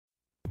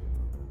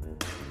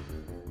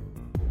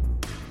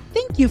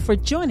Thank you for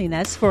joining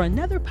us for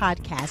another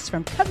podcast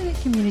from Covenant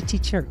Community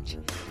Church.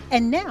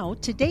 And now,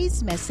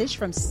 today's message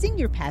from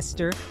Senior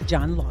Pastor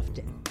John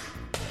Lofton.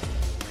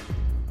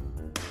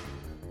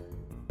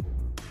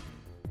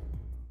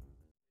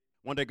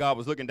 One day God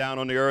was looking down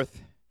on the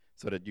earth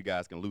so that you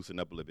guys can loosen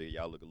up a little bit.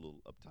 Y'all look a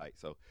little uptight.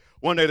 So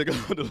one day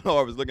the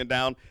Lord was looking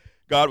down.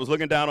 God was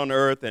looking down on the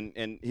earth, and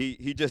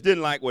he just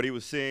didn't like what he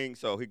was seeing,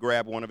 so he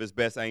grabbed one of his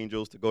best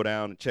angels to go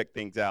down and check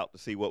things out to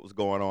see what was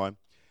going on.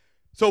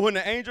 So when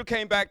the angel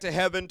came back to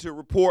heaven to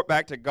report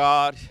back to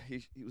God,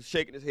 he was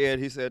shaking his head.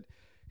 He said,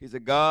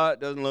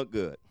 God doesn't look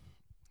good.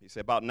 He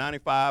said about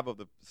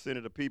 95%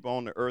 of the people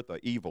on the earth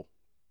are evil,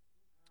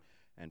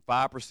 and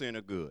 5%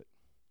 are good.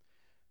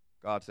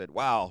 God said,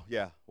 wow,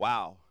 yeah,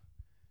 wow.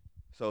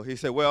 So he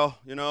said, well,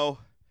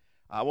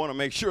 I want to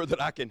make sure that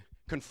I can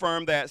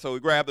confirm that. So he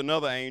grabbed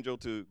another angel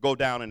to go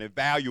down and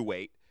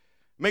evaluate,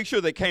 make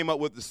sure they came up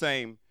with the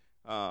same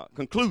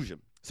conclusion.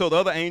 So the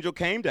other angel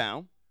came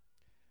down,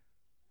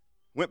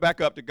 went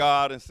back up to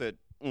God and said,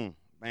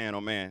 man,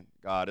 oh man,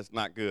 God, it's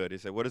not good. He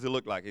said, what does it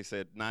look like? He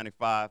said,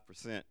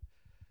 95%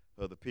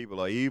 of the people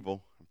are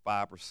evil and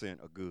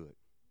 5% are good.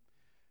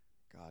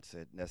 God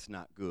said, that's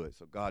not good.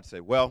 So God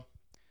said, well,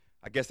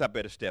 I guess I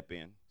better step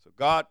in. So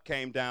God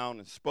came down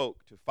and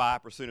spoke to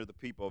 5% of the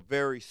people, a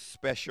very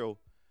special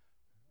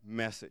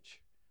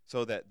message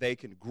so that they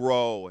can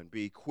grow and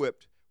be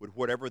equipped with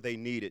whatever they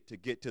needed to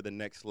get to the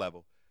next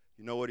level.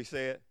 You know what he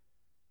said?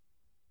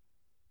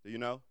 Do you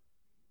know?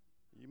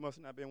 You must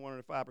not have been one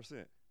of the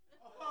 5%.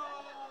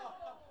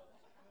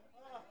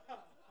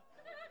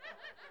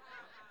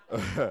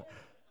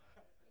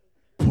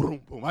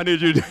 Boom, boom. I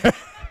need you to.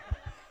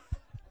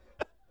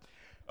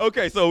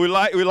 Okay, so we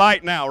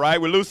light now, right?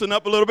 We loosen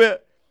up a little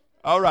bit.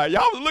 All right,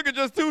 y'all was looking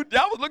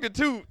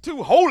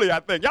too holy, I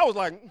think. Y'all was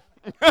like,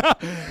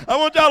 I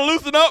want y'all to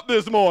loosen up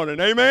this morning,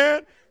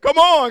 amen. Come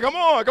on.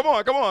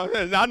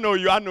 I know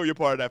you're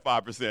part of that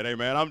 5%,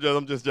 amen.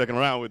 I'm just joking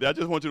around with you. I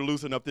just want you to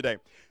loosen up today.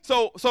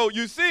 So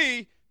you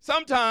see,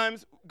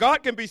 sometimes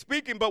God can be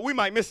speaking, but we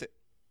might miss it.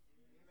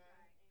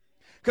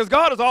 Because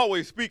God is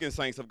always speaking,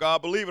 saints of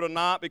God, believe it or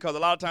not, because a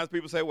lot of times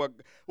people say,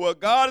 well,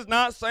 God is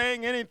not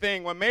saying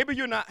anything. Well, maybe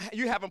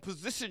you haven't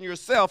positioned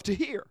yourself to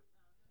hear.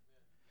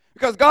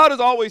 Because God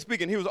is always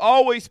speaking. He was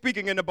always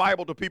speaking in the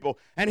Bible to people.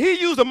 And he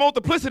used a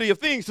multiplicity of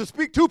things to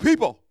speak to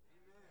people.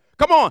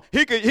 Come on.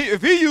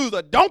 If he used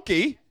a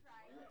donkey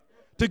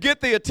to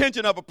get the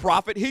attention of a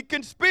prophet, he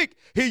can speak.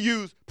 He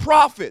used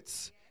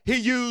prophets. He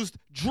used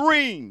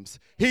dreams.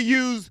 He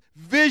used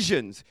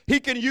visions. He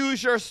can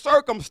use your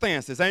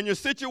circumstances and your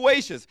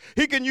situations.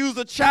 He can use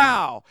a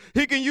child.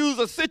 He can use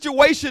a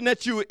situation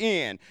that you're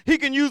in. He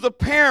can use a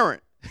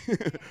parent.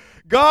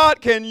 God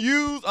can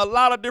use a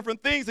lot of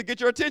different things to get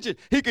your attention.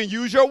 He can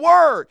use your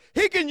word.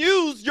 He can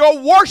use your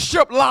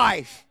worship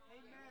life.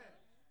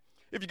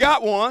 If you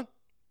got one.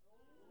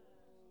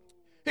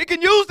 He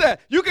can use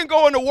that. You can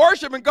go into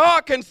worship and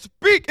God can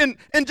speak in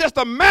just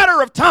a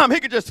matter of time. He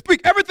can just speak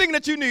everything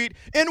that you need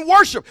in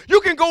worship. You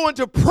can go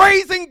into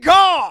praising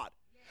God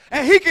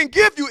and he can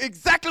give you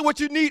exactly what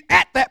you need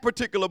at that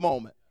particular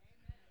moment.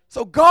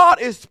 So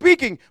God is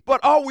speaking, but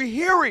are we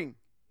hearing?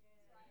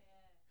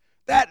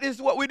 That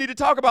is what we need to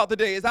talk about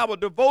today, is our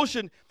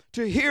devotion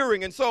to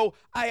hearing. And so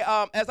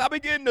as I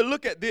began to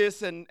look at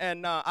this and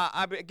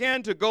I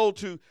began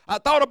to I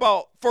thought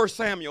about 1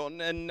 Samuel.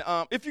 And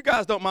if you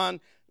guys don't mind,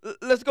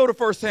 let's go to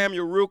 1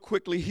 Samuel real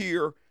quickly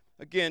here.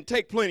 Again,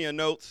 take plenty of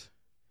notes.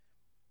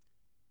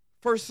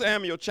 1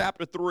 Samuel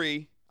chapter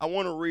 3. I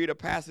want to read a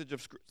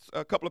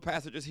couple of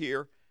passages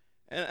here.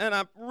 And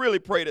I really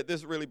pray that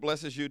this really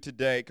blesses you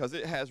today, because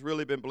it has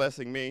really been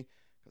blessing me,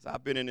 because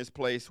I've been in this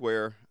place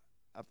where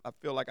I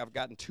feel like I've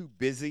gotten too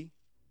busy.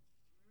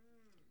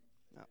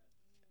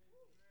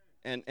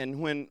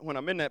 And when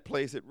I'm in that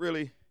place, I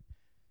really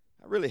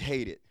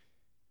hate it.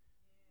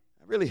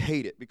 I really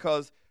hate it,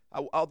 because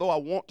although I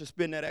want to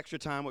spend that extra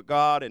time with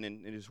God and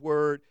in his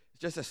word,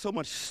 it's just that so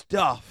much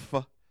stuff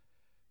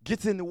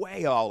gets in the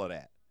way of all of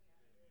that.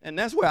 And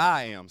that's where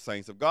I am,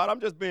 saints of God. I'm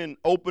just being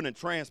open and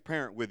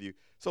transparent with you.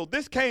 So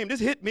this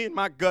hit me in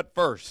my gut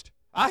first.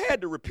 I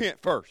had to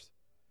repent first.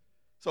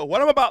 So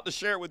what I'm about to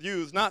share with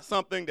you is not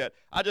something that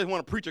I just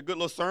want to preach a good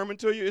little sermon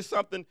to you. It's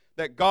something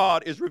that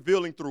God is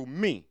revealing through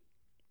me,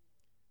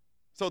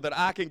 so that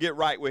I can get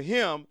right with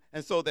him,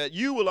 and so that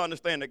you will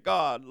understand that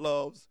God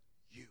loves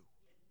you.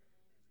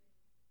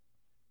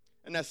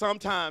 And that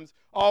sometimes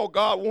all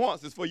God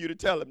wants is for you to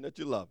tell him that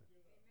you love him.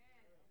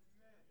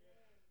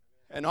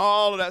 And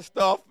all of that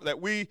stuff that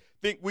we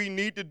think we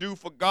need to do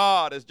for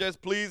God is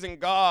just pleasing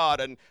God.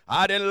 And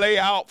I didn't lay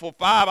out for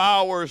 5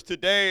 hours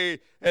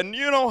today. And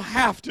you don't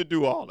have to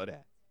do all of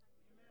that.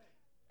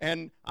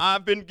 And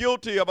I've been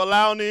guilty of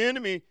allowing the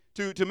enemy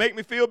to make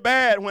me feel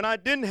bad when I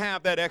didn't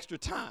have that extra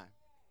time.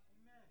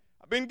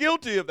 I've been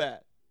guilty of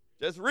that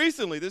just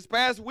recently, this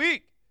past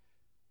week.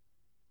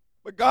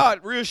 But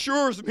God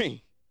reassures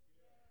me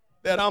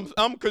that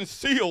I'm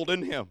concealed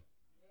in him.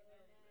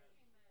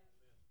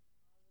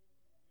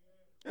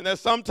 And that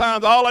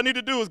sometimes all I need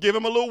to do is give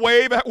him a little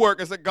wave at work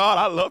and say, God,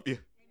 I love you.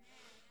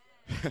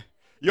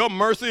 Your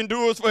mercy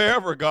endures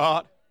forever,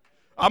 God.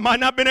 I might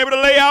not have been able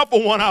to lay out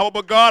for 1 hour,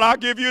 but God, I'll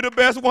give you the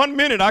best 1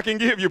 minute I can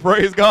give you.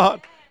 Praise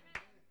God.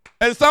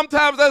 And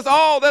sometimes that's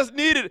all that's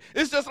needed.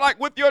 It's just like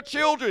with your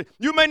children.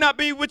 You may not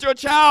be with your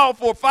child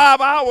for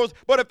 5 hours,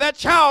 but if that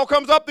child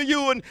comes up to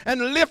you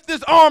and lifts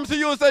his arms to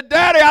you and says,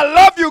 Daddy, I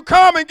love you,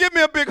 come and give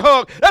me a big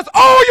hug. That's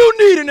all you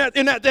need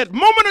in that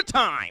moment of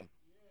time.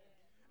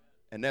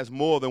 And that's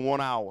more than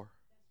 1 hour.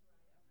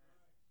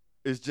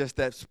 It's just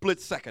that split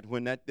second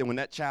when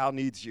that child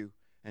needs you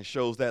and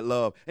shows that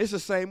love. It's the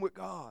same with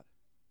God.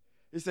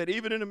 He said,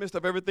 even in the midst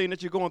of everything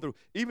that you're going through,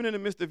 even in the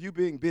midst of you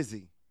being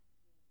busy,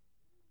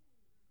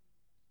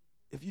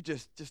 if you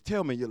just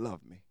tell me you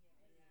love me,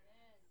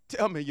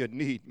 tell me you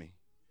need me.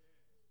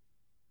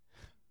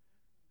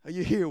 Are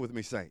you here with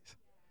me, saints?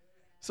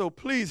 So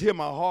please hear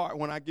my heart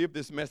when I give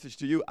this message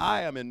to you.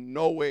 I am in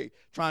no way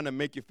trying to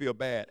make you feel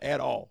bad at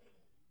all.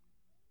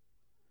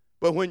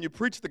 But when you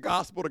preach the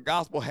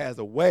gospel has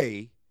a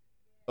way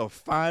of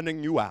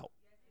finding you out.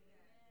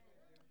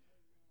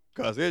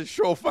 Because it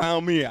sure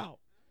found me out.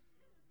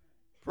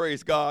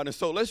 Praise God. And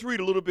so let's read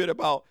a little bit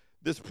about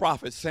this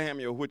prophet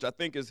Samuel, which I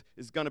think is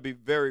going to be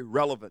very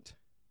relevant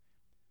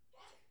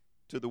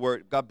to the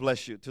word. God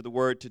bless you, to the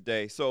word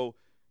today. So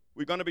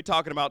we're going to be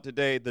talking about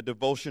today the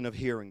devotion of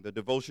hearing, the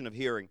devotion of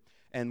hearing.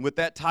 And with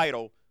that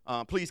title,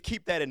 please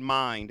keep that in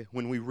mind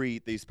when we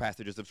read these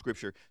passages of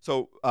Scripture.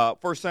 So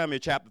 1 Samuel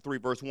chapter 3,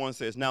 verse 1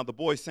 says, Now the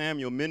boy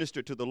Samuel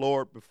ministered to the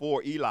Lord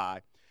before Eli,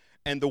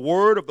 and the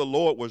word of the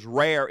Lord was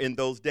rare in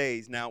those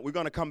days. Now, we're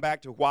going to come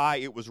back to why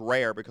it was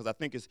rare, because I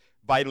think it's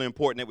vitally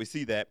important that we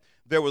see that.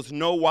 There was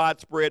no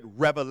widespread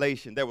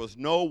revelation. There was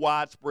no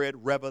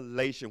widespread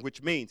revelation,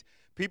 which means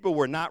people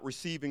were not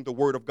receiving the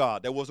word of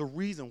God. There was a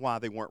reason why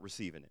they weren't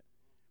receiving it.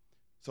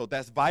 So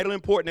that's vitally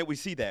important that we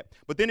see that.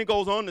 But then it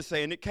goes on to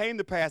say, and it came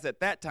to pass at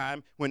that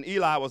time when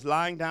Eli was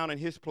lying down in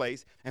his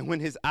place, and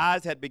when his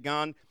eyes had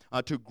begun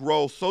to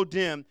grow so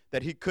dim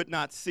that he could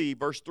not see.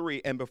 Verse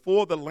 3, and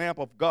before the lamp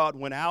of God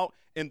went out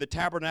in the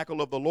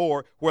tabernacle of the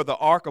Lord, where the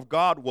ark of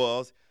God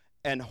was,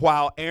 and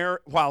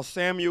while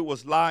Samuel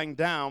was lying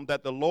down,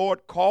 that the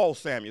Lord called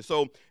Samuel.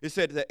 So it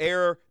said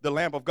the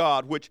lamp of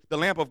God, which the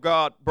lamp of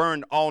God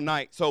burned all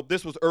night. So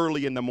this was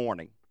early in the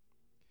morning,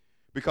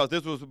 because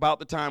this was about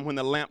the time when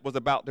the lamp was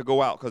about to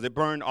go out, because it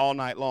burned all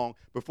night long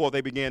before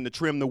they began to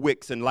trim the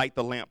wicks and light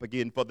the lamp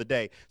again for the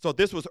day. So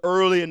this was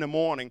early in the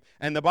morning,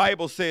 and the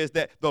Bible says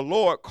that the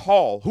Lord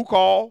called. Who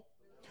called?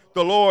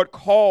 The Lord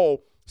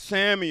called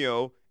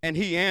Samuel, and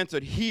he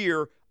answered,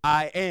 Here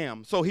I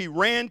am. So he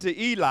ran to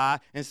Eli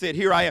and said,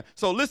 Here I am.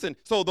 So listen,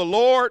 so the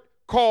Lord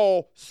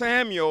called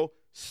Samuel.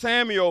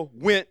 Samuel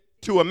went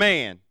to a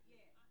man.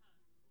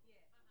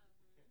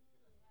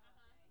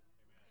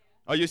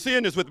 Are you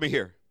seeing this with me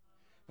here?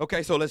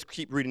 Okay, so let's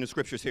keep reading the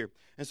scriptures here.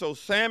 And so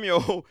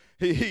Samuel,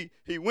 he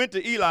went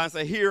to Eli and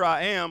said, Here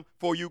I am,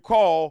 for you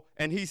call.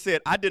 And he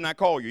said, I did not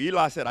call you.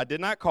 Eli said, I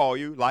did not call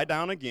you. Lie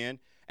down again.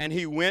 And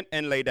he went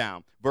and lay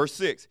down. Verse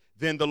 6,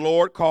 then the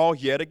Lord called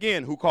yet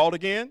again. Who called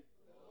again?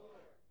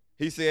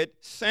 He said,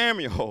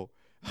 Samuel.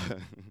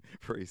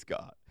 Praise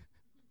God.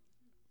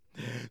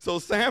 So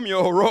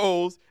Samuel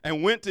arose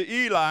and went to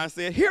Eli and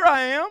said, Here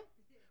I am.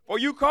 For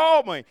you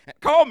called me.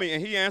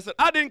 And he answered,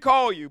 I didn't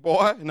call you,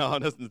 boy. No,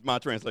 that's my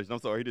translation. I'm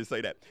sorry, he didn't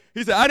say that.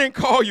 He said, I didn't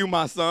call you,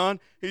 my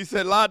son. He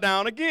said, lie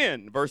down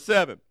again. Verse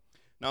 7.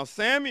 Now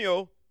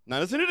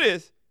listen to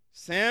this.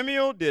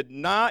 Samuel did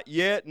not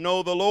yet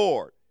know the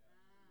Lord,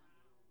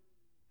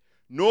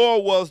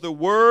 nor was the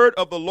word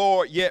of the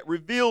Lord yet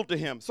revealed to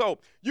him. So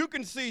you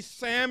can see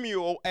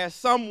Samuel as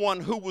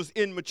someone who was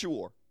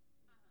immature.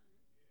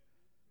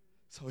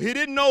 So he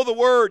didn't know the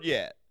word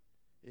yet.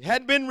 It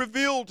hadn't been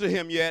revealed to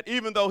him yet,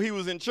 even though he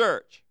was in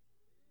church.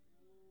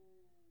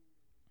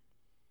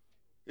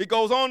 It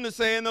goes on to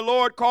say, and the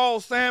Lord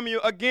called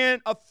Samuel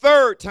again a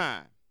third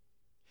time.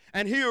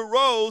 And he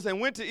arose and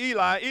went to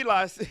Eli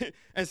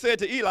and said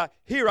to Eli,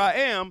 Here I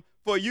am,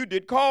 for you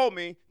did call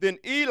me. Then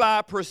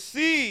Eli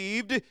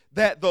perceived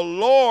that the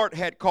Lord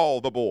had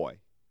called the boy.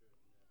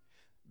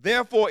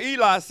 Therefore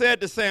Eli said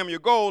to Samuel,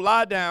 Go,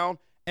 lie down,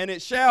 and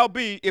it shall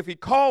be, if he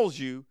calls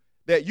you,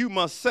 that you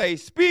must say,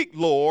 Speak,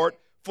 Lord,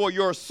 for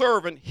your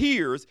servant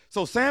hears.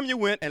 So Samuel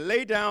went and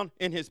lay down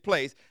in his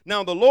place.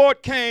 Now the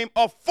Lord came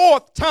a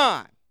fourth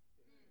time.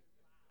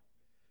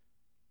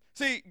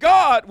 See,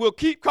 God will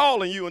keep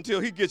calling you until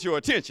he gets your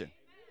attention.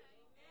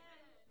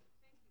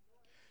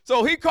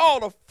 So he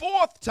called a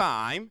fourth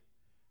time,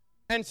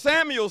 and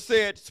Samuel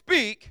said,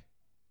 Speak,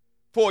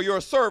 for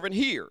your servant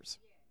hears.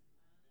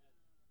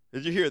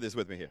 Did you hear this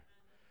with me here?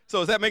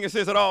 So is that making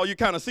sense at all? You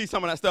kind of see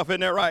some of that stuff in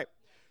there, right?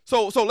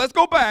 So let's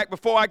go back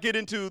before I get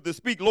into the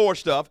speak Lord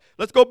stuff.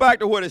 Let's go back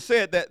to what it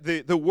said that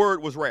the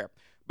word was rare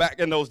back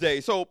in those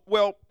days. So,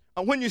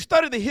 when you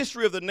study the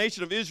history of the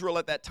nation of Israel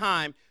at that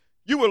time,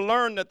 you will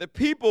learn that the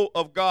people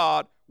of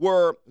God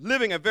were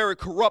living a very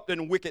corrupt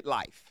and wicked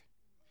life.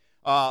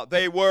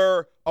 They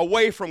were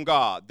away from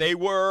God. They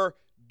were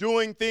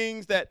doing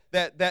things that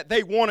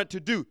they wanted to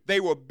do. They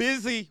were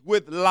busy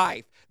with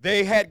life.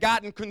 They had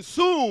gotten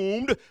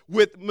consumed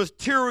with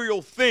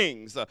material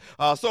things.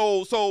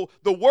 So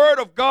the word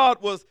of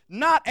God was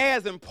not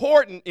as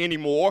important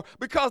anymore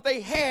because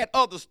they had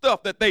other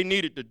stuff that they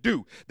needed to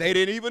do. They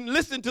didn't even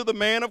listen to the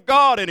man of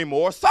God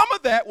anymore. Some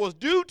of that was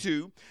due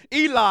to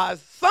Eli's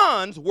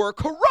sons were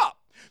corrupt.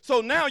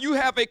 So now you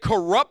have a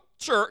corrupt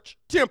church,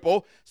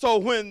 temple. So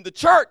when the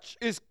church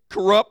is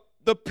corrupt,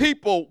 the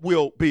people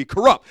will be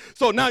corrupt.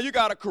 So now you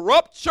got a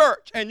corrupt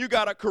church and you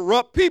got a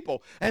corrupt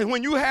people. And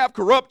when you have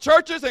corrupt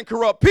churches and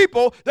corrupt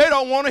people, they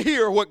don't want to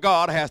hear what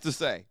God has to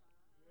say.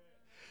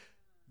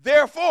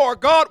 Therefore,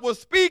 God was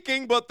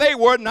speaking, but they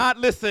were not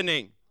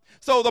listening.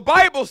 So the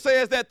Bible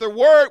says that the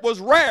word was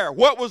rare.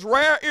 What was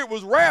rare? It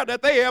was rare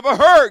that they ever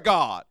heard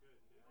God.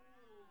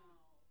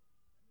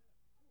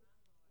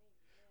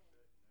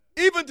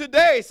 Even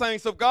today,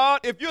 saints of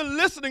God, if you're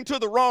listening to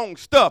the wrong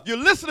stuff, you're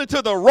listening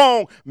to the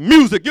wrong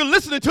music, you're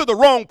listening to the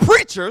wrong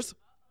preachers,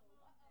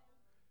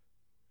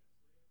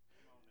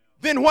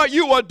 then what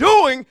you are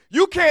doing,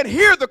 you can't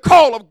hear the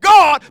call of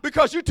God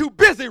because you're too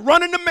busy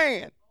running the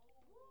man.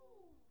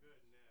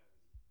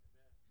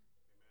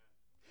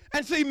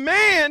 And see,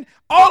 man,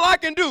 all I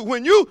can do,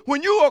 when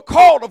you are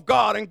called of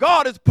God and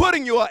God is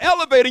putting you or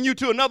elevating you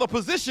to another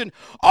position,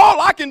 all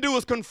I can do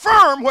is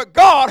confirm what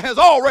God has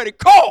already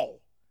called.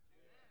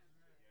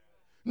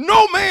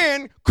 No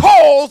man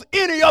calls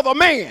any other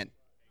man.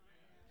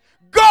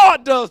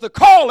 God does the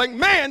calling,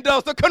 man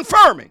does the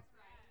confirming.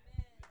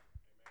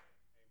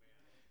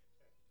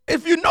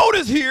 If you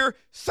notice here,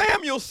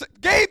 Samuel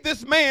gave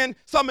this man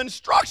some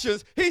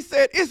instructions. He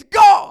said, it's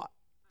God.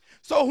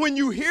 So when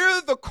you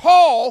hear the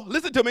call,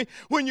 listen to me,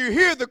 when you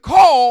hear the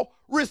call,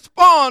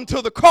 respond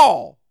to the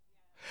call.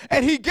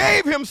 And he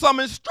gave him some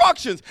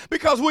instructions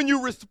because when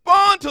you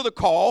respond to the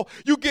call,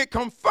 you get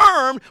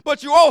confirmed,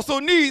 but you also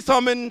need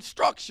some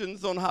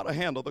instructions on how to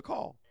handle the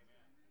call.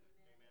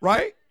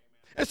 Right?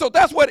 And so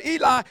that's what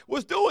Eli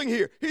was doing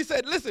here. He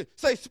said, listen,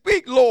 say,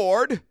 speak,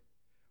 Lord,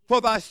 for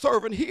thy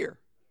servant hear.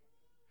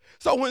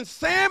 So when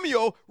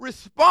Samuel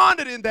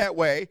responded in that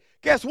way,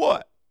 guess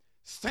what?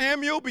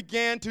 Samuel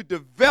began to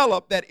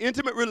develop that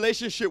intimate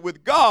relationship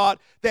with God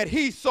that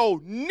he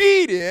so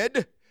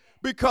needed,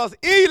 because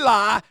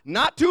Eli,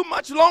 not too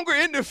much longer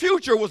in the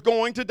future, was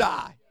going to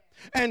die.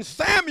 And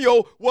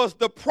Samuel was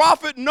the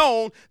prophet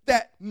known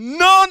that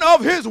none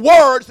of his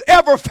words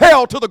ever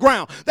fell to the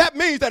ground. That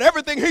means that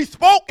everything he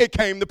spoke, it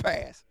came to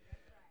pass.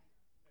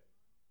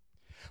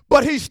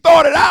 But he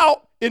started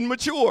out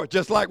immature,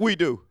 just like we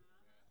do.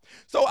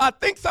 So I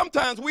think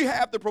sometimes we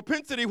have the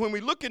propensity when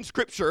we look in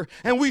Scripture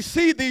and we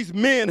see these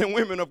men and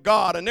women of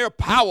God and they're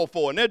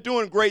powerful and they're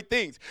doing great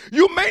things.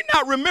 You may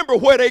not remember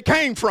where they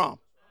came from.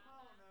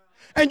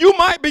 And you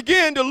might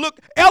begin to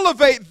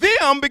elevate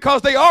them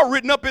because they are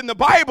written up in the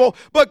Bible,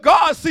 but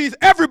God sees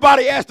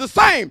everybody as the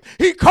same.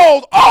 He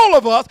calls all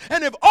of us,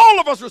 and if all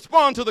of us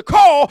respond to the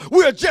call,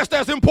 we're just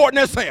as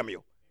important as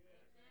Samuel.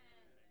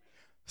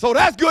 So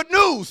that's good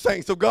news,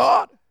 saints of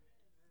God.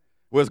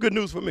 Well, it's good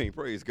news for me,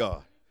 praise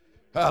God.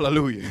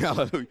 Hallelujah,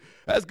 hallelujah.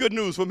 That's good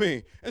news for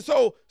me. And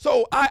so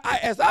I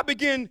as I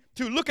begin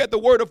to look at the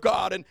Word of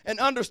God and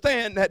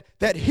understand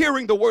that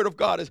hearing the Word of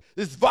God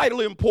is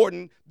vitally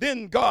important,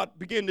 then God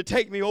began to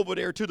take me over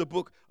there to the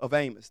book of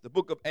Amos. The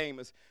book of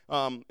Amos,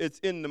 it's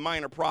in the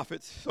Minor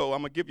Prophets, so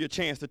I'm going to give you a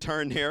chance to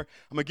turn there.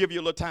 I'm going to give you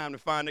a little time to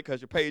find it because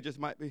your pages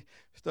might be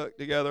stuck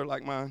together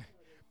like mine,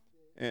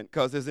 and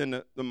because it's in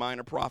the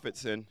Minor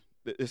Prophets, and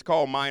it's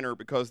called minor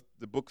because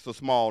the books are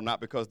small, not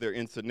because they're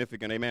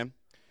insignificant, amen?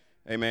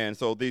 Amen.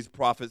 So these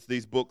prophets,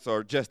 these books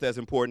are just as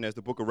important as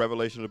the book of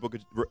Revelation, the book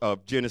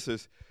of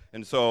Genesis.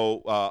 And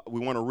so we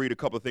want to read a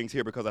couple of things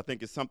here because I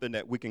think it's something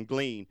that we can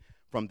glean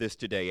from this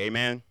today.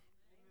 Amen.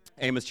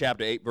 Amos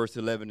chapter 8, verse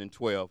 11 and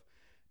 12.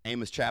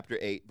 Amos chapter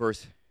 8,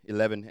 verse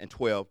 11 and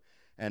 12.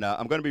 And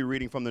I'm going to be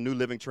reading from the New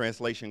Living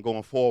Translation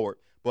going forward,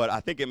 but I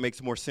think it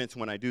makes more sense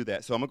when I do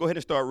that. So I'm going to go ahead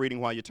and start reading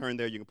while you turn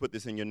there. You can put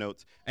this in your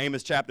notes.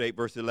 Amos chapter 8,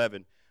 verse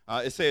 11.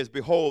 It says,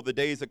 behold, the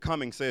days are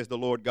coming, says the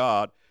Lord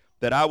God,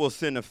 that I will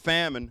send a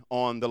famine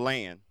on the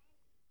land,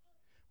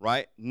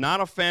 right?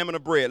 Not a famine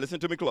of bread. Listen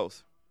to me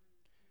close.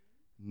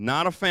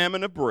 Not a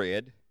famine of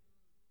bread,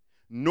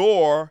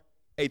 nor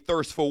a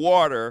thirst for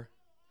water,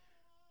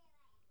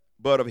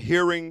 but of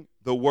hearing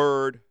the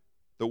words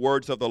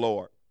of the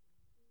Lord.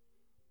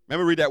 Let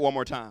me read that one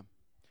more time.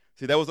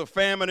 See, there was a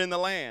famine in the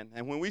land.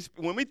 And when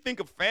we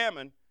think of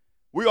famine,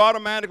 we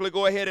automatically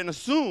go ahead and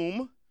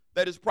assume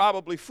that it's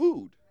probably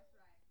food,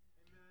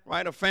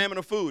 right? A famine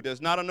of food.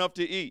 There's not enough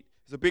to eat.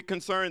 There's a big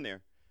concern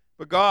there.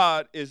 But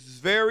God is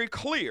very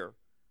clear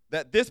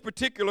that this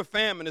particular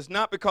famine is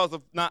not because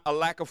of not a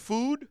lack of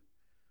food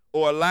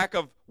or a lack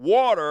of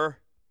water,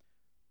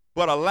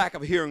 but a lack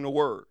of hearing the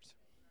words.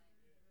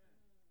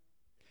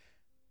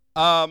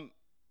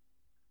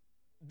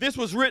 This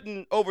was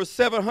written over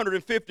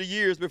 750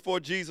 years before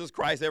Jesus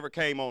Christ ever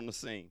came on the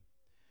scene.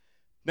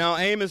 Now,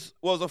 Amos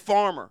was a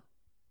farmer.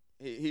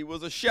 He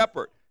was a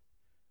shepherd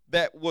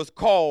that was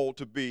called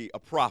to be a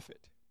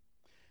prophet.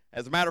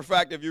 As a matter of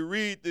fact, if you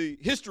read the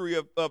history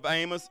of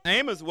Amos,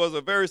 Amos was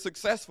a very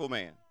successful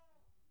man.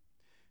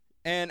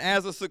 And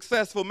as a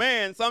successful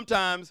man,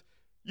 sometimes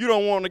you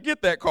don't want to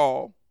get that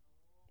call.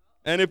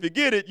 And if you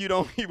get it, you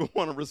don't even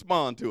want to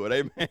respond to it.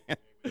 Amen.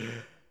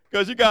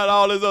 Because you got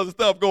all this other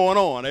stuff going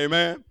on.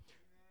 Amen.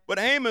 But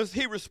Amos,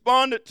 he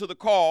responded to the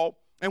call.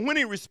 And when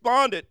he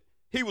responded,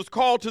 he was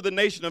called to the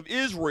nation of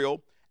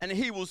Israel. And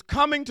he was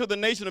coming to the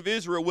nation of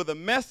Israel with a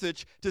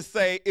message to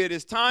say, it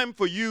is time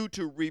for you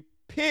to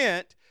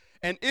repent.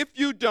 And if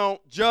you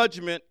don't,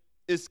 judgment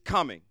is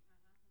coming.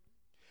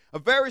 A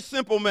very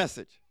simple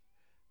message,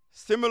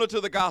 similar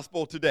to the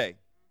gospel today,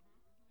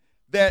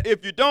 that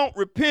if you don't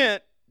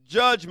repent,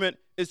 judgment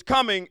is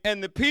coming,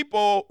 and the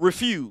people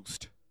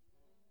refused.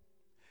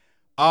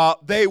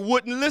 They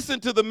wouldn't listen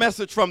to the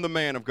message from the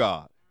man of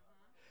God.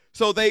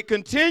 So they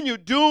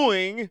continued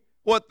doing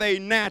what they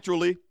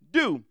naturally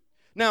do.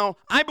 Now,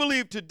 I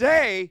believe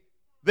today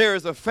there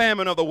is a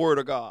famine of the Word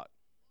of God.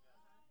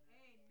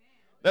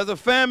 There's a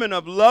famine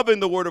of loving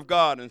the Word of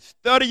God and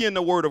studying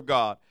the Word of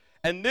God.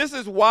 And this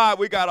is why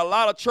we got a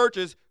lot of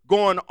churches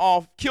going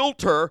off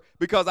kilter,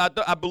 because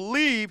I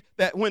believe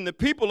that when the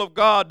people of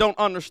God don't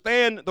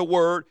understand the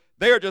Word,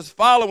 they're just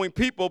following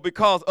people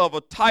because of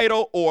a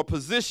title or a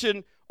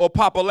position or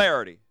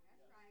popularity.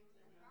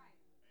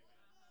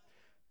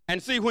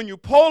 And see, when you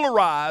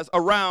polarize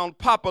around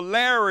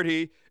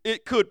popularity,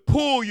 it could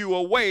pull you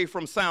away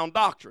from sound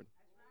doctrine.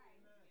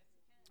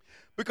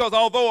 Because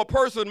although a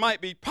person might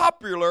be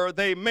popular,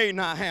 they may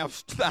not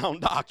have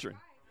sound doctrine.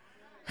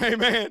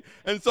 Amen.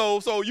 And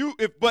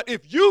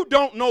if you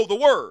don't know the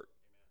Word,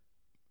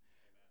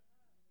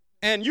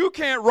 and you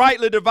can't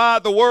rightly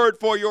divide the Word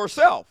for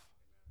yourself,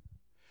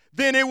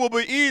 then it will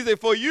be easy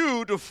for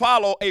you to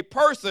follow a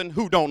person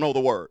who don't know the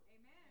Word.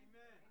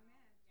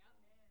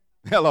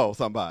 Hello,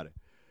 somebody.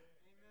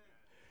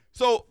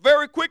 So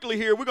very quickly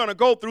here, we're going to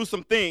go through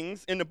some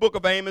things in the book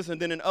of Amos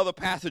and then in other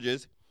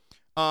passages.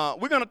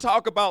 We're going to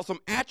talk about some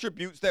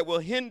attributes that will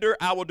hinder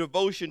our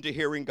devotion to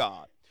hearing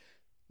God.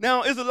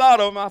 Now, there's a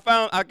lot of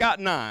them. I got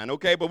 9,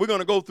 okay? But we're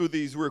going to go through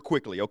these real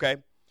quickly, okay?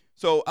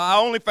 So I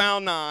only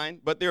found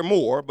 9, but there are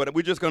more, but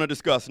we're just going to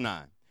discuss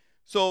 9.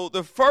 So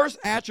the first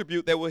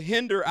attribute that will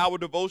hinder our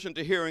devotion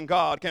to hearing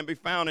God can be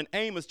found in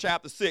Amos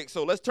chapter 6.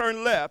 So let's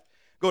turn left,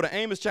 go to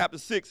Amos chapter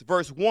 6,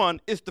 verse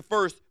 1. It's the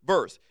first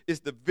verse.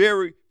 It's the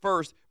very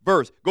first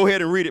verse. Go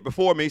ahead and read it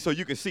before me so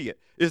you can see it.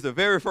 It's the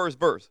very first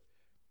verse.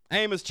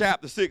 Amos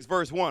chapter 6,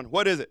 verse 1.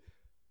 What is it?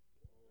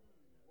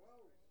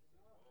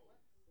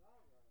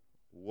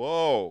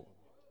 Woe.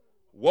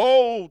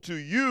 Woe to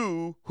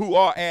you who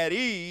are at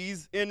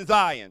ease in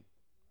Zion.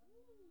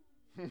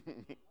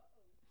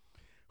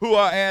 Who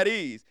are at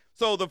ease.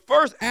 So the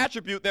first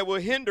attribute that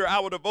will hinder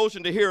our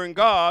devotion to hearing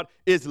God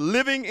is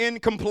living in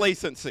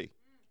complacency.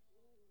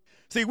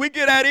 See, we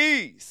get at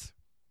ease.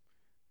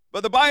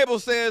 But the Bible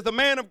says the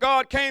man of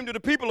God came to the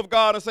people of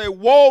God and said,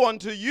 woe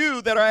unto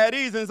you that are at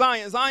ease in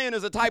Zion. Zion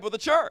is a type of the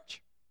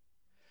church.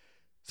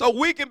 So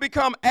we can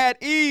become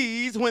at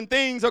ease when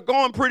things are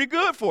going pretty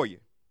good for you.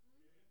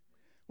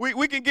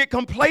 We can get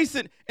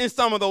complacent in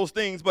some of those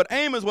things, but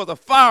Amos was a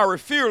fiery,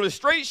 fearless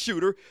straight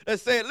shooter that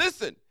said,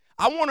 listen,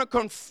 I want to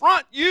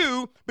confront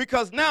you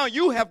because now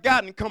you have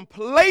gotten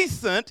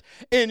complacent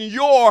in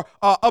your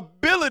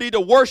ability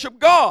to worship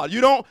God. You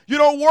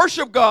don't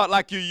worship God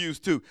like you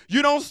used to.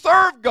 You don't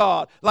serve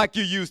God like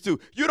you used to.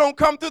 You don't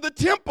come to the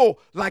temple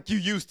like you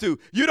used to.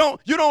 You don't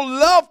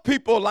love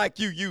people like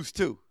you used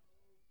to.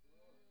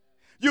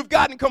 You've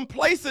gotten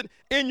complacent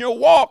in your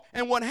walk.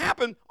 And what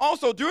happened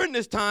also during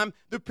this time,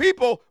 the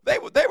people, they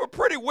were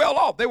pretty well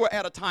off. They were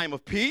at a time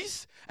of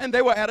peace and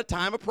they were at a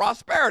time of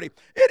prosperity.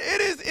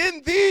 It is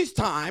in these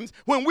times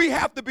when we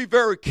have to be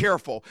very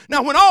careful.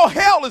 Now, when all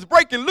hell is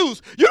breaking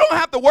loose, you don't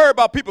have to worry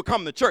about people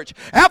coming to church.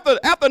 After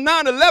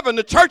 9/11,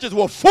 the churches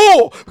were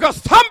full because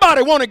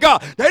somebody wanted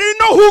God. They didn't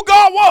know who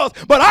God was,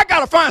 but I got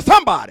to find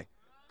somebody.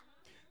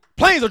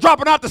 Planes are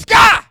dropping out the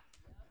sky.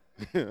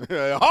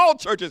 All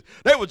churches,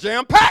 they were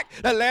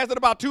jam-packed. That lasted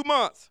about 2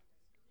 months.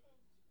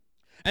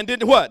 And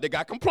then what? They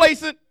got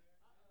complacent,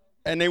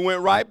 and they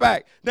went right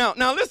back. Now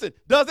listen,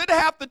 does it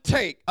have to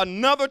take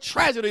another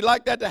tragedy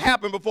like that to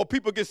happen before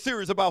people get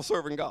serious about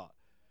serving God?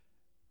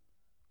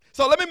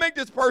 So let me make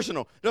this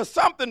personal. Does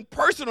something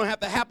personal have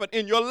to happen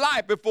in your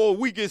life before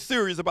we get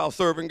serious about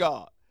serving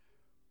God?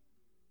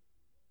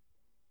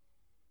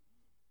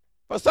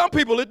 For some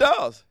people, it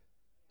does.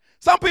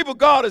 Some people,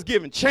 God is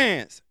giving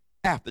chance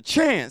after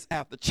chance,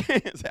 after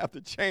chance,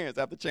 after chance,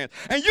 after chance.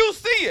 And you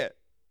see it.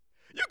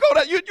 You go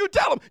there, you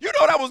tell them, you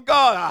know that was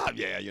God.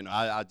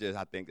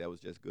 I think that was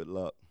just good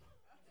luck.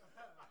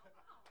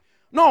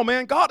 No,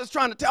 man, God is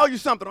trying to tell you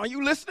something. Are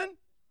you listening?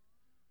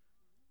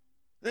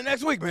 The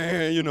next week,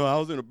 man, I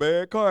was in a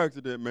bad car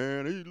accident,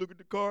 man. Hey, look at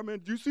the car, man.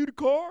 Did you see the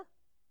car?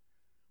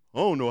 I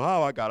don't know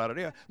how I got out of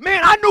there.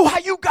 Man, I knew how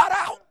you got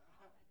out.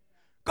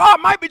 God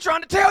might be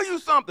trying to tell you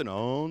something. I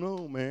don't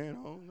know, man.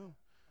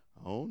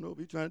 I don't know if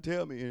he's trying to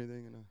tell me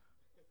anything.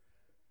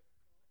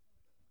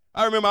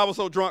 I remember I was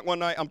so drunk one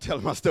night. I'm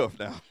telling my stuff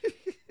now.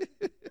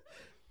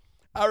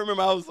 I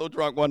remember I was so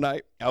drunk one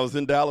night. I was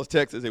in Dallas,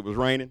 Texas. It was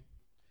raining.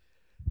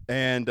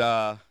 And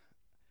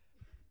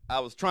I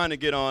was trying to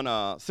get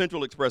on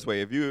Central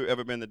Expressway. If you've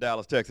ever been to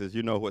Dallas, Texas,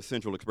 you know what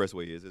Central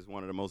Expressway is. It's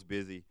one of the most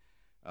busy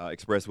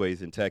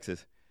expressways in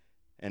Texas.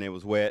 And it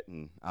was wet,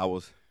 and I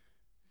was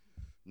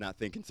not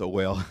thinking so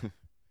well.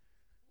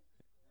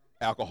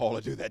 Alcohol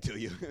will do that to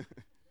you.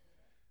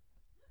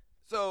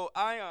 So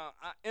I,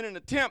 in an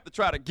attempt to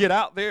try to get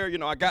out there,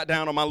 I got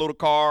down on my little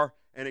car,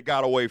 and it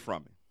got away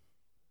from me.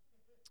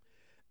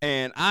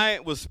 And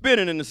I was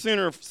spinning in the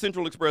center of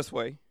Central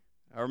Expressway.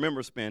 I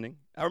remember spinning.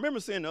 I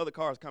remember seeing the other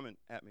cars coming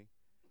at me.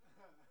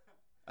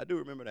 I do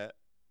remember that.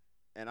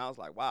 And I was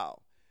like,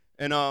 wow.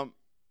 And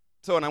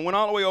so I went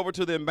all the way over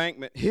to the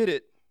embankment, hit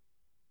it,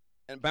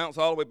 and bounced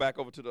all the way back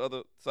over to the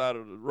other side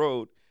of the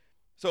road.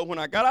 So when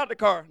I got out of the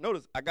car,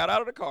 notice, I got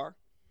out of the car,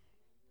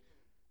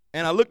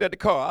 and I looked at the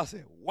car. I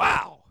said,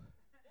 wow.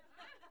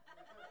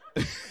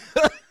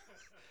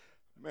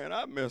 Man,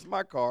 I messed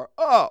my car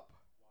up,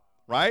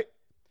 right?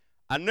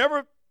 I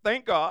never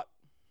thanked God.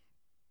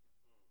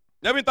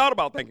 Never even thought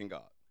about thanking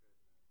God.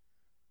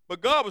 But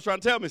God was trying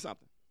to tell me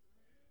something.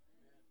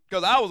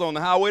 Because I was on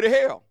the highway to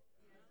hell.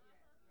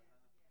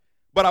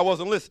 But I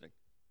wasn't listening.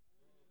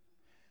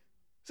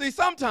 See,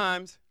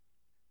 sometimes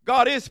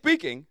God is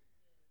speaking,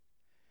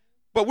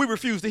 but we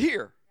refuse to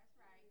hear.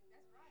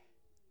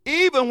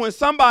 Even when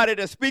somebody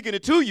that's speaking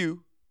it to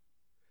you,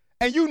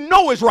 and you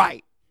know it's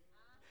right.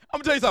 I'm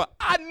going to tell you something.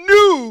 I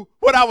knew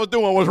what I was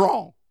doing was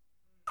wrong.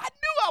 I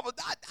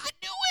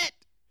knew it.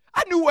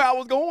 I knew where I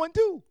was going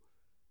to.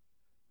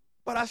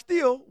 But I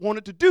still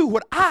wanted to do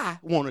what I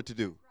wanted to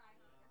do.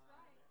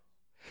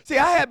 See,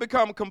 I had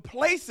become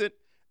complacent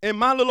in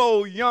my little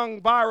old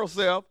young viral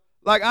self,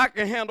 like I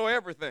can handle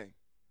everything.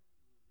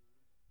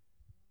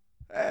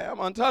 Hey, I'm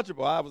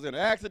untouchable. I was in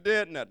an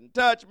accident, nothing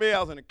touched me. I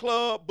was in a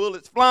club,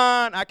 bullets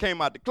flying. I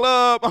came out the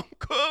club. I'm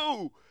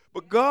cool.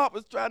 But God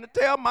was trying to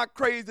tell my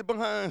crazy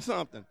behind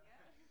something.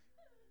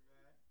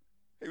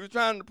 He was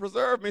trying to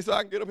preserve me so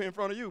I can get up here in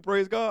front of you.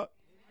 Praise God.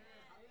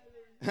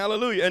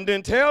 Hallelujah. And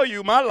then tell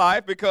you my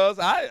life, because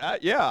I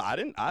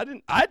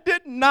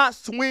did not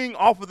swing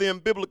off of the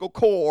umbilical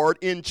cord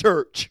in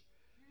church.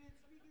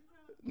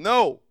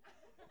 No.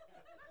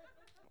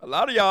 A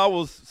lot of y'all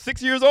was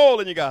 6 years old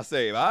and you got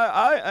saved.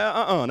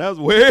 That was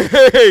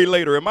way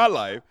later in my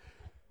life.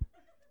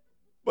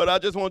 But I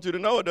just want you to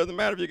know it doesn't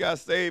matter if you got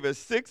saved at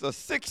 6 or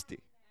 60.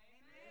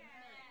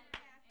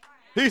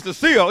 He's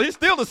still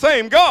the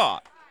same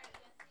God.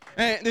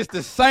 And it's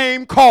the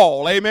same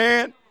call,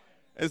 amen?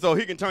 And so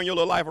he can turn your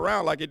little life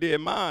around like he did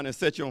mine and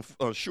set you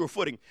on sure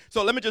footing.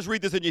 So let me just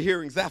read this in your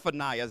hearing.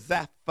 Zephaniah.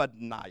 Yeah,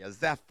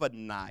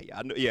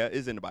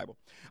 it's in the Bible.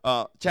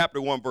 Chapter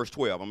 1, verse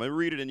 12. I'm going to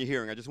read it in your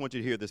hearing. I just want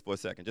you to hear this for a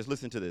second. Just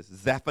listen to this.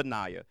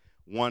 Zephaniah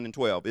 1 and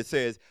 12. It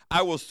says,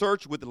 I will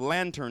search with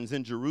lanterns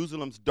in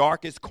Jerusalem's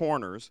darkest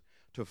corners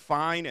to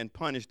find and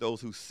punish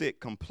those who sit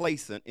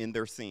complacent in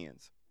their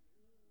sins.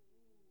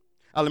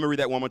 Let me read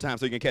that one more time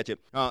so you can catch it.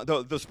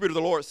 The Spirit of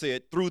the Lord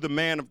said, through the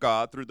man of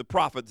God, through the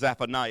prophet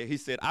Zephaniah, he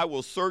said, I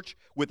will search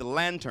with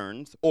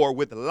lanterns or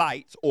with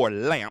lights or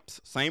lamps,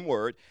 same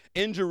word,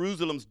 in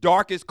Jerusalem's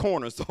darkest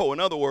corners. So in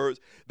other words,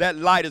 that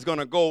light is going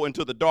to go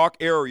into the dark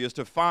areas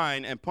to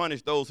find and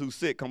punish those who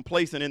sit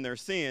complacent in their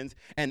sins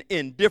and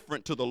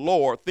indifferent to the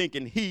Lord,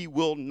 thinking he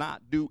will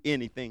not do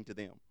anything to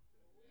them.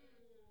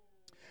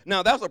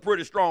 Now, that's a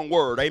pretty strong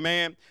word,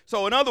 amen?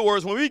 So, in other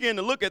words, when we begin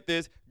to look at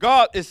this,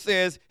 God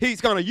says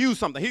he's going to use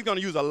something. He's going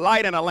to use a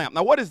light and a lamp.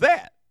 Now, what is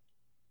that?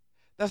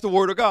 That's the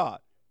word of God.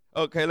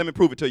 Okay, let me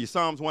prove it to you.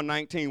 Psalms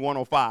 119,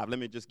 105. Let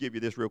me just give you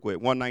this real quick.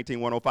 119,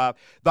 105.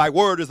 Thy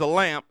word is a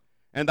lamp,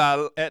 and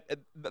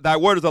thy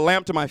word is a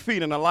lamp to my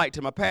feet and a light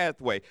to my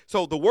pathway.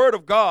 So, the word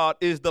of God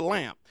is the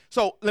lamp.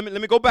 So let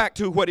me go back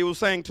to what he was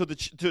saying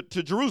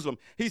to Jerusalem.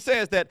 He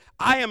says that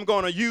I am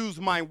going to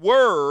use my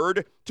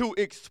word to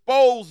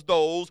expose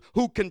those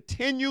who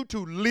continue to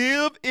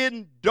live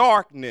in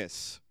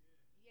darkness.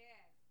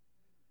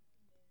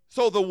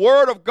 So the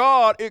word of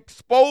God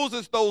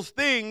exposes those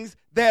things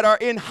that are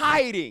in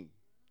hiding,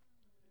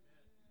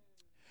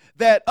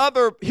 that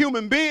other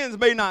human beings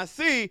may not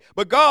see,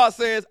 but God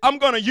says, I'm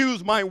going to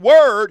use my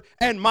word,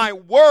 and my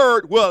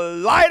word will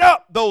light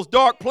up those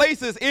dark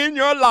places in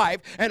your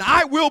life, and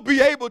I will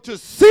be able to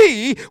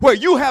see where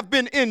you have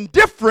been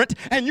indifferent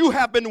and you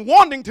have been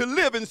wanting to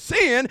live in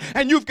sin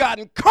and you've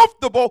gotten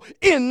comfortable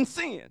in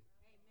sin.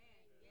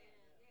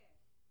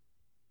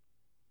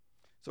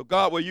 So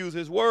God will use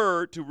his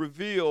word to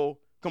reveal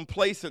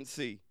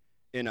complacency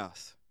in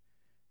us.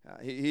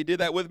 He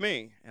did that with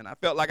me, and I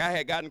felt like I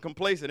had gotten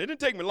complacent. It didn't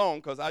take me long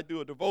because I do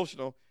a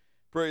devotional,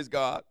 praise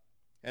God.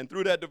 And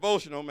through that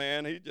devotional,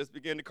 man, he just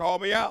began to call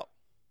me out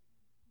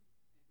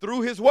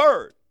through his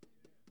word.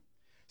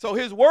 So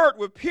his word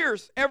will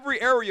pierce every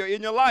area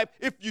in your life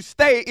if you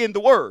stay in the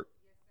word.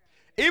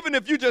 Even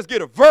if you just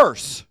get a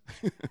verse.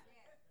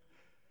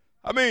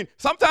 I mean,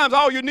 sometimes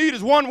all you need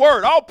is one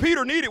word. All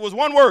Peter needed was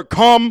one word,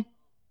 come.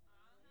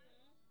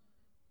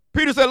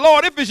 Peter Peter said,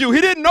 Lord, if it's you. He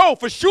didn't know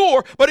for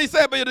sure, but he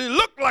said, but it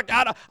looked like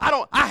I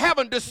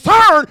haven't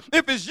discerned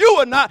if it's you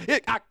or not.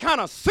 I kind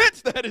of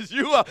sense that it's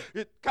you.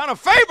 It kind of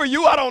favor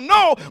you. I don't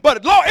know.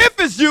 But Lord, if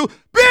it's you,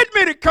 bid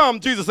me to come.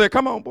 Jesus said,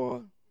 come on,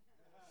 boy.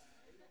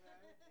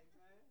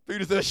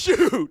 Peter said,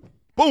 shoot.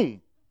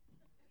 Boom.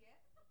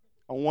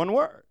 On one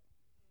word.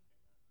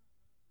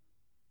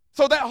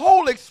 So that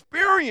whole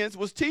experience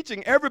was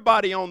teaching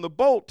everybody on the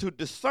boat to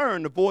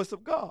discern the voice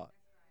of God.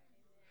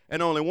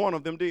 And only one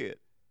of them did.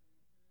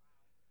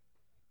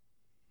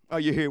 Are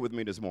you here with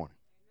me this morning?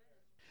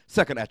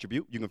 Second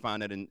attribute, you can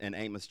find that in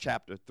Amos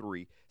chapter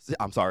 3.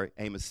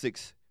 Amos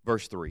 6,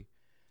 verse 3.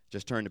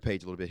 Just turn the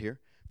page a little bit here.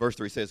 Verse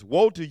 3 says,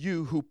 woe to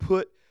you who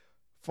put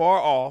far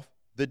off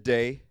the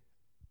day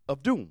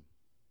of doom.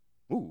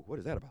 Ooh, what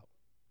is that about?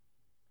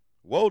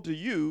 Woe to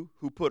you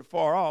who put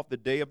far off the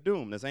day of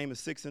doom. That's Amos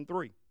 6 and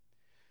 3.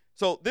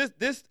 So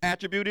this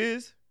attribute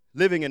is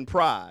living in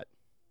pride.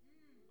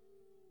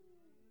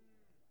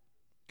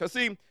 Because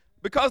see,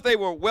 because they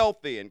were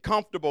wealthy and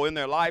comfortable in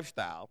their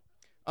lifestyle,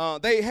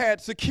 they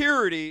had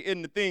security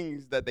in the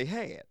things that they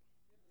had.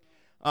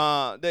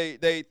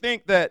 They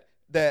think that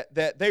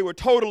they were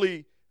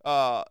totally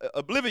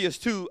oblivious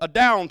to a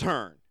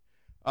downturn.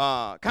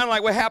 Kind of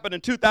like what happened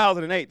in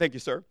 2008. Thank you,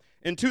 sir.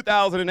 In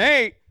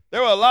 2008,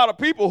 there were a lot of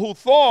people who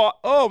thought,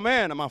 oh,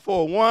 man, I'm a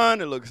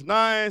 401. It looks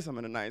nice. I'm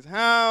in a nice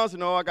house. You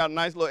know, I got a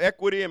nice little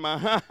equity in my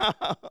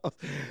house.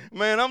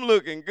 Man, I'm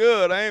looking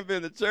good. I ain't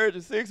been to church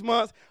in 6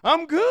 months.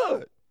 I'm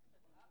good.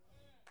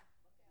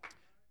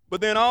 But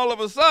then all of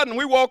a sudden,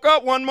 we woke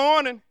up one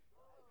morning.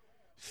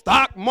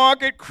 Stock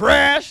market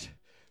crashed.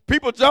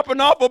 People jumping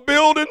off of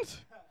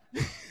buildings.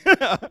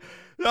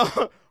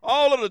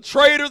 All of the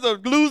traders are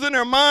losing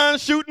their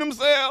minds, shooting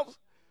themselves.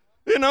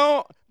 You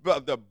know,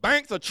 the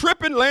banks are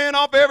tripping, laying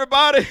off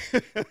everybody,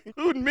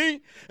 including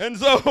me. And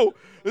so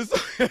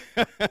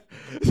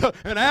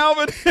and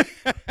Alvin,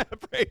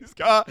 praise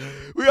God,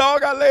 we all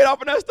got laid off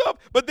and that stuff.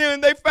 But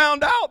then they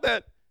found out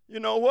that, you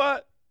know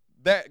what,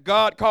 that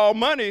God called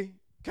money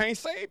can't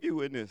save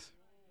you in this.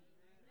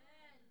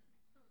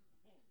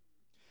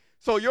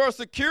 So your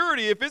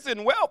security, if it's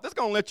in wealth, it's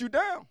going to let you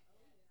down.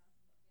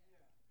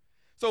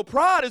 So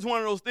pride is one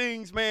of those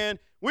things, man,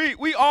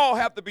 we all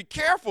have to be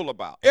careful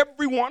about.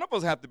 Every one of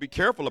us have to be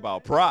careful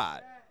about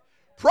pride.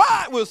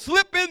 Pride will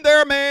slip in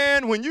there,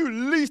 man, when you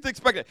least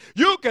expect it.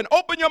 You can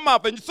open your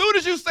mouth, and as soon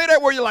as you say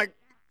that word, you're like,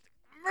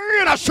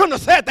 man, I shouldn't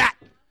have said that.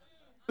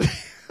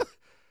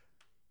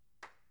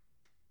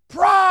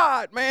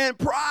 Pride, man,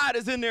 pride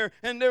is in there.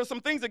 And there's some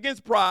things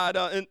against pride.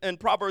 In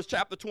Proverbs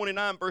chapter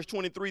 29, verse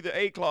 23, the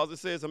A clause, it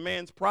says, a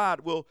man's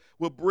pride will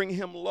bring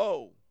him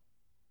low.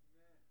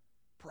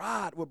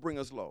 Pride will bring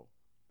us low.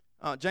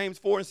 James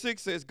 4 and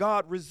 6 says,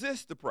 God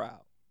resists the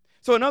proud.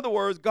 So in other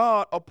words,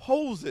 God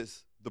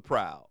opposes the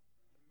proud.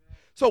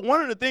 So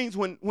one of the things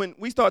when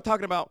we start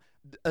talking about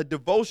a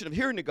devotion of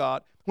hearing to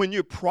God, when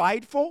you're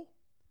prideful,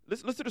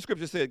 listen to the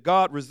scripture says,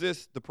 God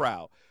resists the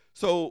proud.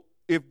 So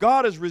if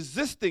God is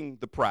resisting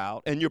the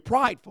proud and you're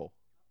prideful,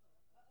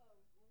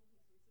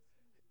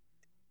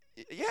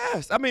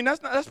 yes, I mean,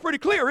 that's pretty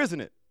clear,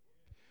 isn't it?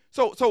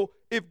 So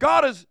if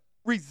God is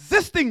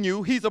resisting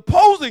you, he's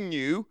opposing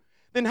you,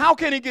 then how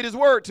can he get his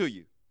word to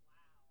you?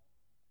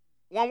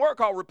 One word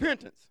called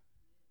repentance.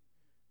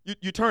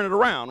 You turn it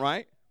around,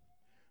 right?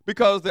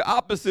 Because the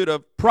opposite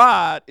of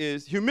pride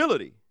is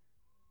humility.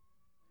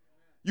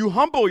 You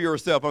humble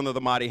yourself under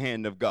the mighty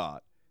hand of God,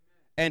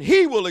 and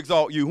he will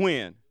exalt you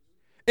when?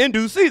 In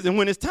due season,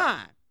 when it's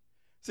time.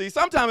 See,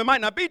 sometimes it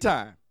might not be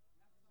time.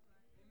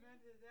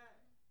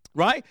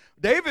 Right?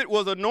 David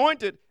was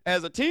anointed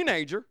as a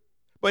teenager,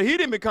 but he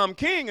didn't become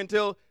king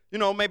until,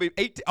 maybe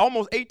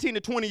almost 18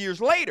 to 20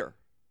 years later.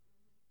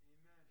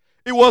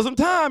 It wasn't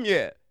time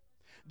yet.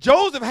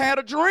 Joseph had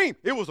a dream.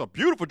 It was a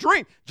beautiful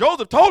dream.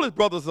 Joseph told his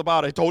brothers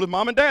about it. He told his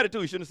mom and daddy too.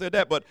 He shouldn't have said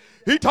that, but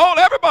he told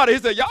everybody. He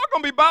said, y'all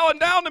going to be bowing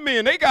down to me.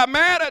 And they got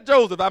mad at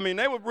Joseph. I mean,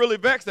 they were really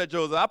vexed at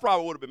Joseph. I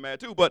probably would have been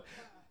mad too, but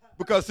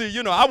because, see,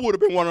 I would have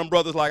been one of them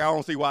brothers like, I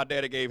don't see why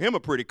daddy gave him a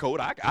pretty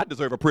coat. I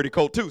deserve a pretty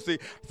coat too. See,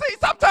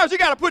 sometimes you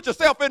got to put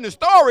yourself in the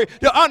story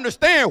to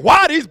understand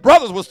why these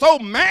brothers were so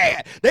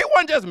mad. They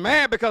weren't just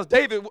mad because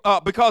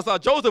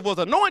Joseph was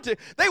anointed.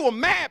 They were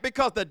mad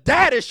because the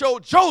daddy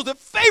showed Joseph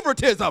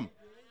favoritism.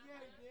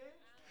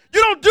 You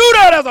don't do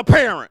that as a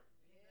parent.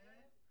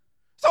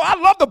 So I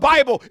love the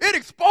Bible. It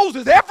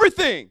exposes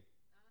everything.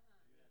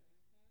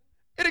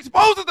 It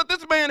exposes that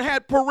this man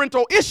had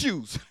parental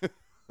issues.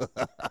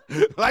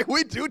 Like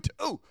we do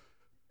too.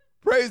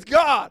 Praise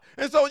God.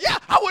 And so, yeah,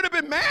 I would have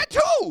been mad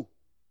too.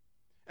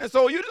 And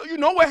so you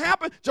know what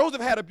happened? Joseph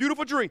had a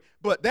beautiful dream,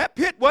 but that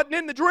pit wasn't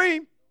in the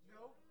dream.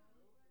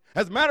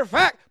 As a matter of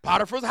fact,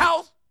 Potiphar's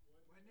house,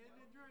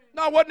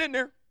 no, it wasn't in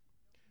there.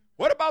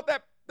 What about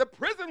that? The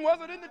prison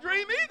wasn't in the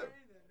dream either.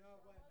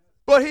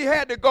 But he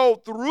had to go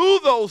through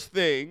those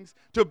things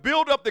to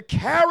build up the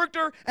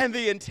character and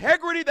the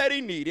integrity that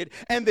he needed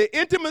and the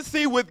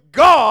intimacy with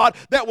God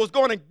that was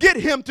going to get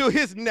him to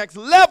his next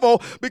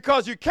level,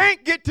 because you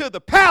can't get to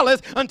the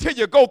palace until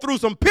you go through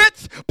some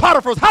pits,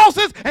 Potiphar's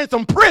houses, and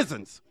some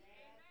prisons.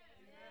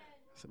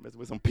 Messing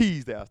with some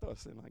P's there. I started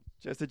saying like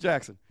Jesse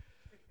Jackson.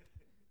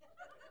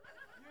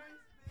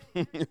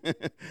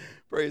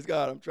 Praise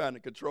God. I'm trying to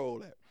control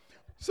that.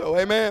 So,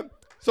 amen.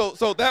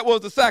 So that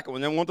was the second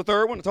one. Then want the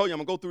third one? I told you I'm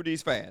going to go through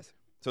these fast.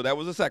 So that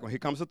was the second one. Here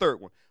comes the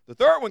third one. The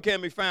third one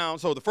can be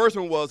found. So the first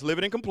one was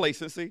living in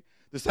complacency.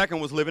 The second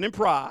was living in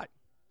pride.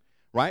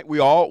 Right? We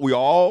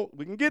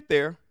can get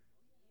there.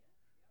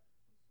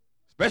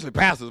 Especially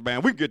pastors,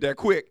 man. We can get there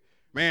quick.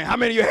 Man, how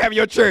many of you have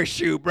your church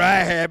shoe, bro? I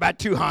had about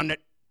 200.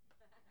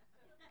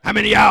 How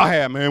many of y'all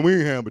have, man? We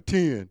ain't have but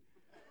 10.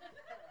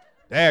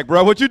 Dang,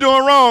 bro, what you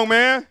doing wrong,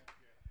 man?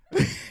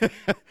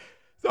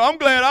 So I'm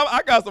glad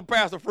I got some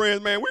pastor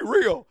friends, man. We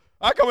real.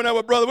 I come in there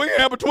with brother, we ain't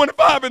have but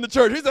 25 in the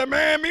church. He said,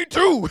 man, me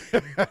too.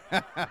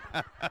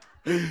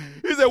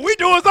 He said, we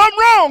doing something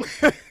wrong.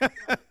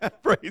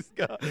 Praise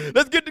God.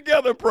 Let's get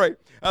together and pray.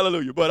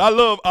 Hallelujah. But I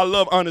love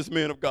honest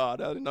men of God.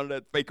 None of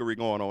that fakery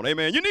going on.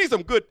 Amen. You need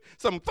some good,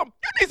 you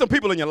need some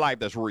people in your life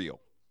that's real.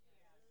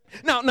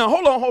 Now,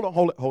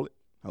 hold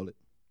it.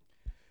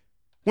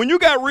 When you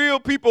got real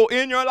people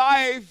in your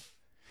life,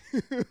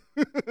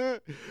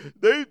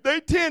 they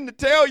tend to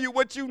tell you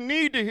what you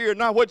need to hear,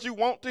 not what you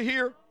want to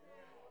hear.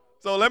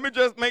 So let me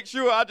just make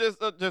sure I just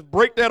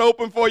break that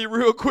open for you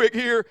real quick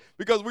here,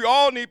 because we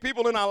all need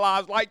people in our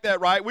lives like that,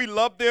 right? We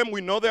love them.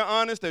 We know they're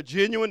honest. They're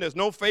genuine. There's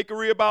no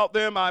fakery about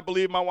them. I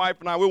believe my wife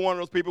and I, we're one of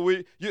those people.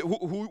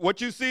 What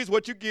you see is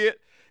what you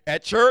get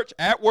at church,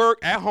 at work,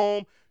 at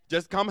home.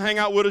 Just come hang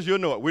out with us. You'll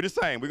know it. We're the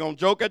same. We're going to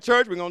joke at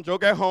church. We're going to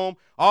joke at home.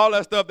 All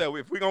that stuff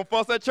if we're going to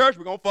fuss at church,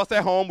 we're going to fuss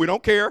at home. We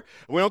don't care.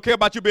 We don't care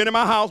about you being in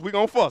my house. We're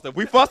going to fuss. If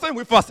we fussing,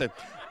 we fussing.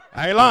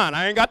 I ain't lying.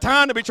 I ain't got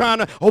time to be trying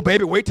to, oh,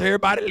 baby, wait till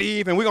everybody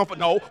leave and we're going to,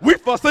 no, we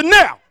fussing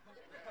now.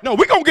 No,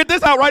 we're going to get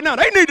this out right now.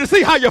 They need to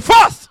see how you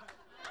fuss.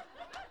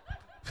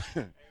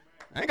 I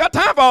ain't got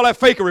time for all that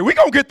fakery. We're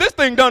going to get this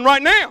thing done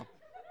right now.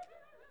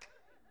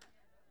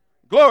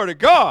 Glory to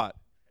God.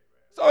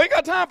 So ain't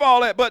got time for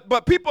all that.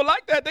 But people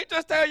like that, they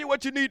just tell you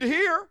what you need to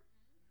hear.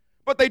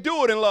 But they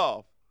do it in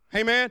love.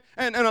 Amen.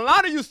 And a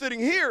lot of you sitting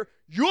here,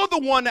 you're the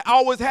one that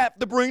always have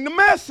to bring the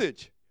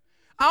message.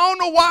 I don't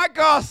know why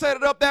God set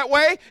it up that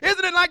way.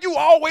 Isn't it like you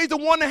always the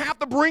one that have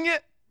to bring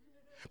it?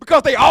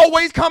 Because they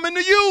always coming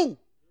to you.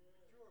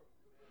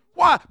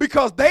 Why?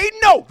 Because they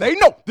know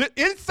that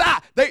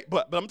inside,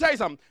 but I'm telling you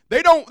something,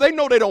 they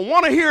know they don't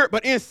want to hear it,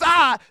 but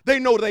inside they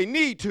know they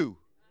need to.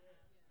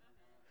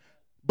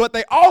 But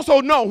they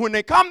also know when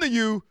they come to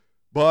you,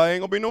 boy,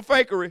 ain't gonna be no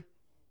fakery.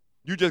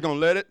 You just gonna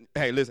let it,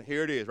 hey, listen,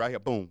 here it is, right here,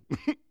 boom.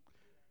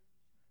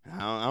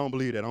 I don't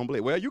believe that, I don't believe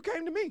it. Well, you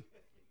came to me.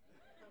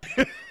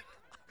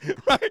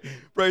 Right?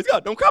 Praise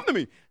God. Don't come to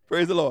me.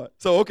 Praise the Lord.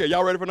 So, okay,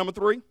 y'all ready for number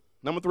 3?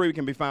 Number 3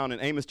 can be found in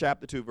Amos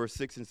chapter 2, verse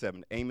 6 and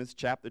 7. Amos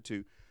chapter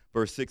 2,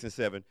 verse 6 and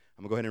 7. I'm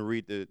going to go ahead and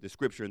read the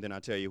scripture, and then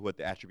I'll tell you what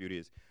the attribute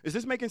is. Is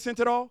this making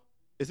sense at all?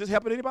 Is this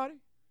helping anybody?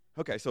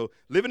 Okay, so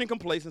living in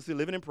complacency,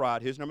 living in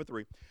pride. Here's number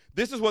 3.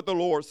 This is what the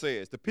Lord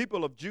says. The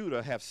people of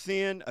Judah have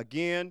sinned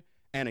again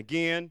and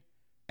again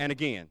and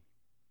again,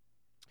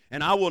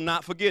 and I will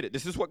not forget it.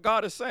 This is what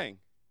God is saying.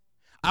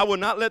 I will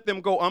not let them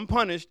go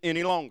unpunished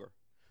any longer.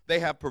 They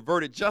have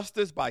perverted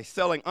justice by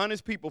selling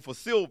honest people for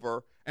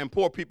silver and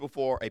poor people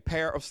for a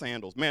pair of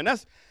sandals. Man,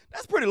 that's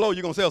pretty low.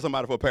 You're going to sell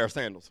somebody for a pair of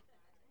sandals.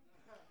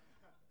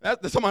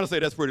 Somebody say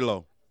that's pretty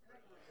low.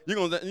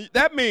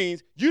 That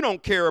means you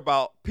don't care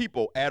about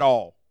people at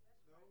all.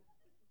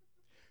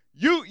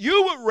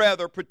 You would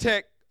rather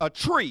protect a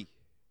tree,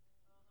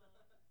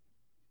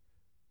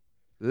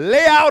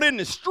 lay out in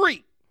the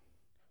street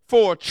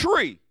for a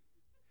tree.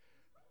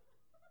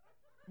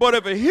 But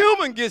if a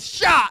human gets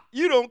shot,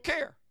 you don't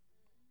care.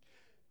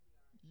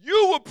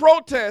 You would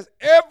protest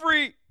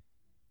every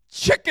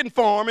chicken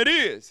farm it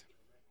is.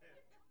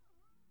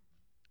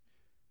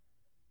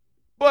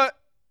 But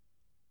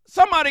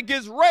somebody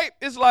gets raped,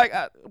 it's like,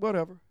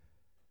 whatever.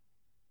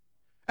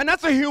 And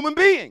that's a human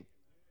being.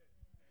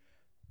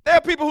 There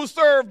are people who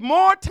serve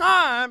more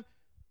time.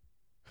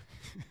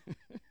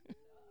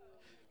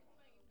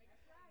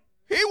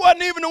 He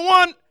wasn't even the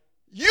one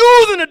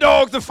using the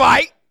dogs to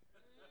fight.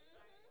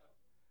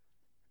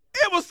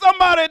 It was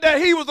somebody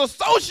that he was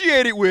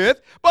associated with,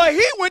 but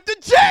he went to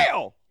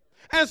jail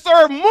and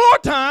served more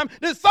time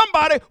than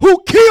somebody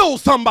who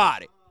killed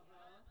somebody.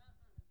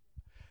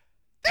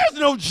 There's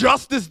no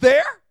justice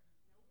there.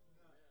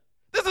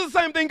 This is the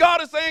same thing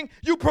God is saying.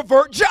 You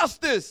pervert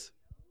justice.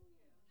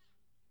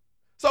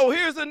 So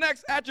here's the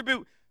next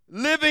attribute,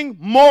 living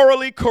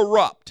morally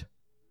corrupt.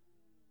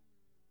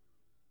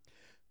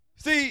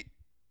 See,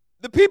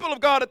 the people of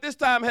God at this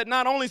time had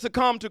not only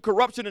succumbed to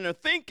corruption in their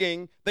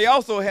thinking, they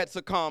also had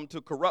succumbed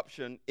to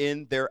corruption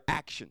in their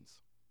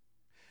actions.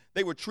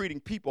 They were treating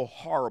people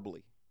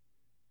horribly.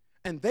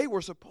 And they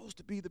were supposed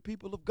to be the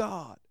people of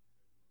God.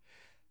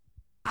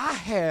 I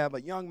have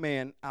a young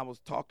man I was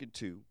talking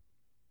to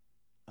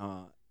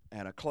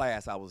at a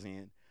class I was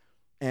in,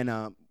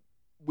 and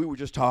we were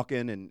just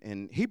talking,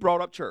 and he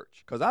brought up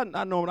church, because I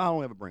know I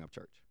don't ever bring up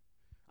church.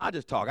 I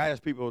just talk. I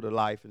ask people their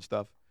life and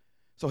stuff.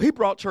 So he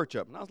brought church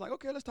up, and I was like,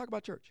 okay, let's talk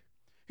about church.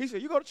 He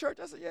said, you go to church?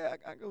 I said, yeah,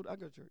 I go to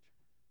church.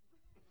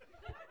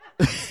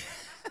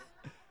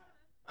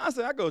 I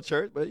said, I go to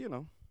church, but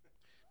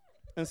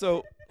And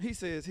so he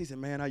said,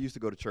 man, I used to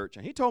go to church.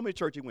 And he told me the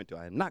church he went to.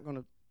 I'm not going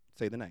to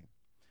say the name.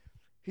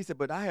 He said,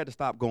 but I had to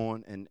stop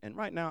going. And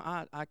right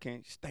now, I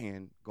can't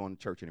stand going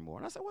to church anymore.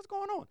 And I said, what's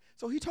going on?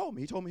 So he told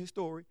me his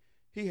story.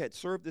 He had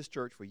served this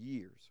church for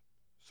years.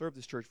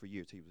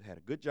 He had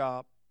a good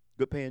job,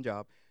 good paying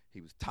job.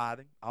 He was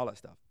tithing, all that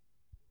stuff.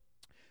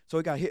 So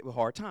he got hit with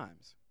hard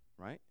times,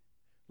 right?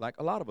 Like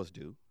a lot of us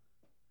do.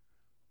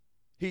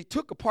 He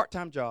took a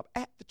part-time job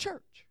at the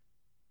church.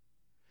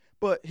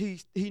 But he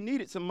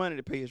needed some money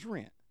to pay his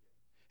rent.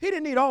 He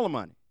didn't need all the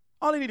money.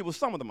 All he needed was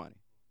some of the money.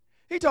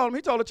 He told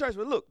the church,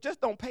 well, look, just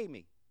don't pay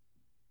me.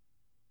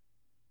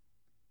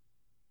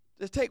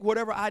 Just take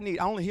whatever I need.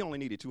 He only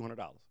needed $200.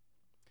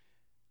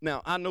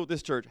 Now, I know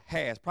this church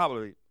has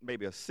probably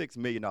maybe a $6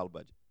 million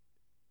budget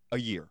a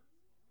year.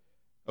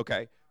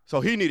 Okay?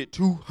 So he needed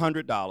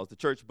 $200. The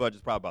church budget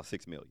is probably about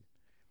 $6 million.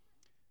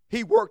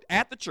 He worked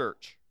at the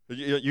church.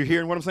 You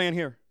hearing what I'm saying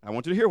here? I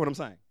want you to hear what I'm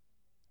saying.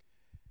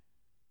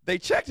 They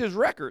checked his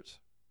records,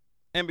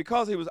 and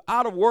because he was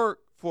out of work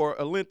for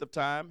a length of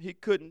time, he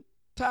couldn't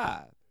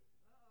tithe.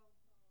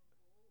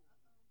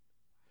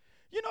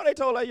 They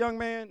told that young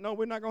man, no,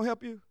 we're not going to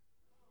help you.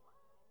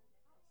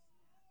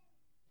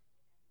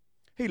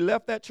 He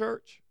left that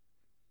church,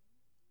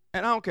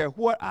 and I don't care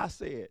what I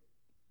said,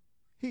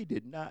 he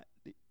did not.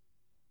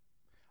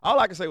 All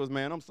I can say was,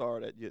 man, I'm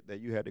sorry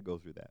that you had to go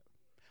through that.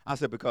 I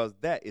said, because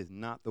that is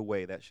not the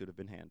way that should have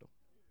been handled.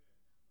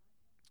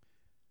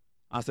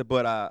 I said,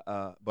 but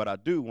I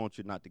do want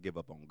you not to give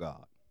up on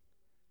God.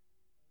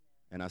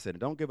 And I said,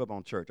 don't give up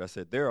on church. I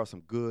said, there are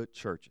some good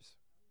churches,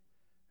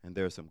 and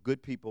there are some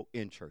good people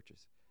in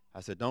churches. I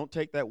said, don't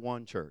take that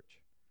one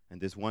church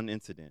and this one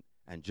incident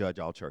and judge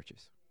all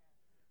churches.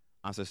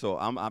 I said, so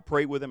I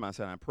prayed with him. I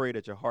said, I pray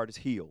that your heart is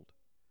healed.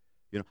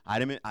 I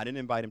didn't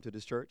invite him to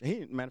this church.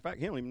 Matter of fact,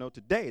 he don't even know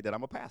today that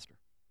I'm a pastor.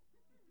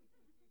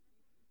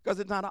 Because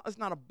it's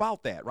not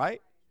about that,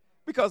 right?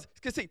 Because,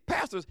 see,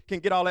 pastors can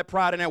get all that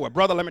pride in there. Well,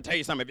 brother, let me tell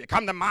you something. If you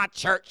come to my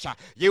church,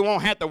 you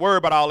won't have to worry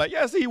about all that.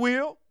 Yes, he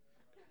will.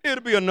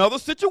 It'll be another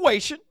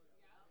situation.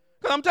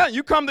 Because I'm telling you,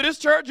 you come to this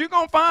church, you're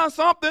going to find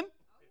something.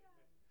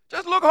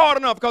 Just look hard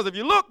enough, because if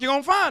you look, you're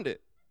going to find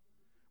it.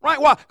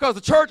 Right? Why? Because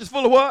the church is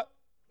full of what?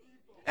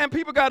 And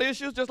people got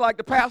issues just like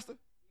the pastor.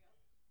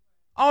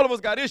 All of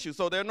us got issues,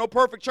 so there are no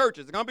perfect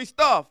churches. There's going to be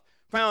stuff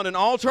found in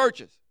all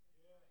churches.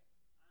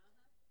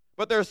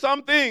 But there are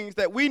some things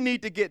that we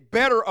need to get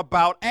better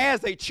about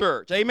as a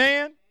church.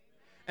 Amen?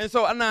 And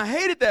I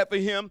hated that for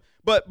him,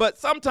 but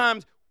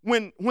sometimes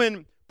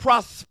when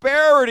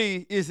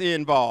prosperity is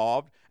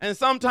involved, and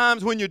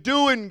sometimes when you're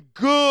doing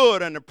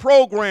good and the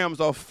programs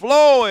are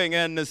flowing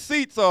and the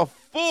seats are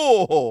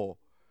full,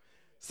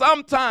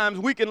 sometimes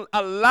we can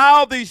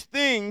allow these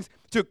things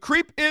to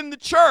creep in the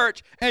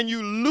church and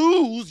you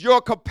lose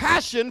your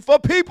compassion for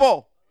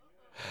people.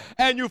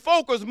 And you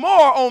focus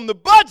more on the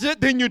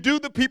budget than you do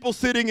the people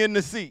sitting in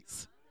the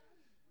seats.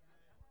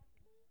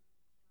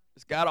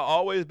 It's got to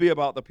always be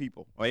about the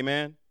people.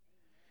 Amen?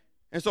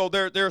 And so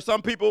there are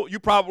some people, you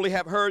probably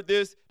have heard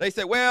this. They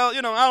say, well,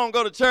 I don't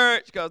go to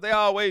church because they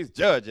always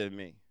judging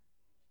me.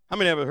 How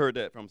many ever heard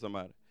that from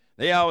somebody?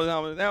 They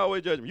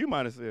always judge me. You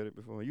might have said it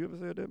before. You ever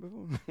said that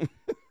before?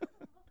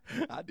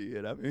 I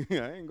did. I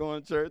ain't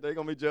going to church. They're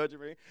going to be judging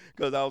me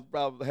because I was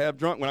probably half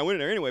drunk when I went in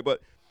there anyway.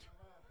 But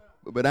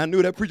I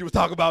knew that preacher was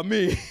talking about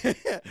me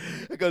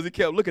because he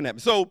kept looking at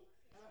me. So,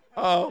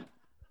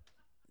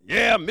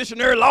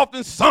 missionary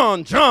Lofton's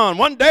son, John,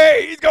 one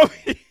day he's going to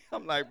be.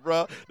 I'm like,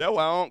 bro, that's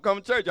why I don't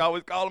come to church. I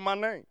always call him my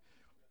name.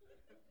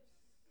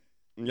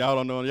 And y'all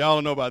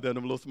don't know about them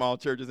little small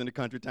churches in the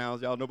country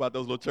towns. Y'all know about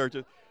those little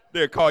churches.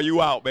 They'll call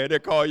you out, man. They'll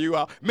call you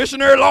out.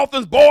 Missionary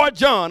Lofton's boy,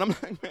 John. I'm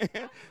like,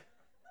 man,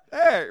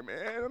 hey,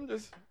 man,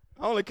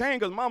 I only came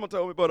because mama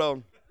told me,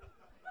 but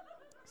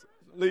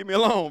leave me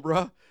alone,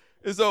 bro.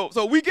 And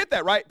so we get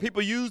that, right?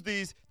 People use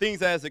these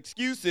things as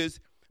excuses,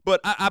 but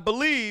I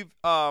believe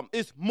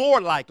it's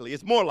more likely,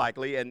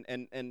 and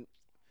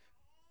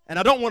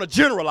I don't want to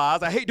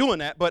generalize. I hate doing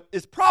that, but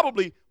it's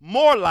probably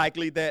more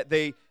likely that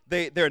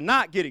they're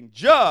not getting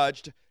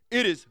judged.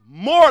 It is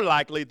more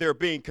likely they're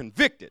being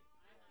convicted.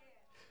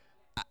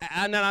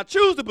 And I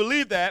choose to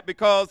believe that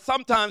because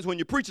sometimes when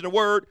you're preaching the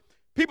word,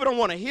 people don't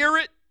want to hear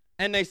it,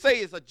 and they say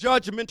it's a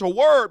judgmental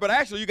word, but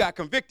actually you got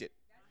convicted.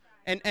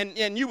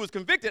 And you was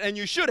convicted, and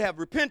you should have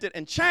repented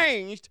and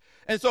changed.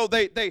 And so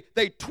they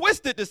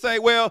twisted to say,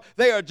 well,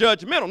 they are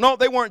judgmental. No,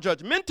 they weren't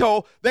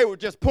judgmental. They were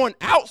just pointing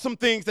out some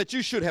things that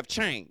you should have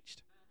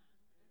changed.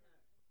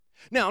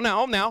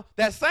 Now,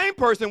 that same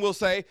person will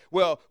say,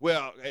 well,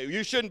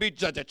 you shouldn't be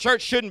the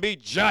church shouldn't be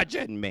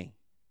judging me.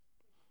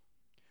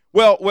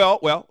 Well,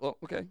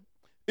 okay.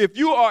 If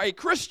you are a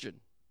Christian,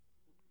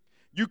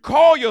 you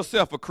call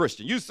yourself a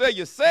Christian. You say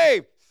you're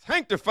saved,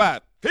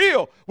 sanctified,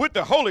 filled with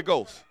the Holy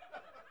Ghost.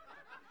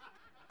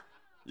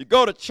 You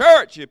go to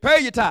church, you pay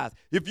your tithes.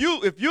 If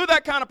you're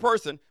that kind of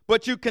person,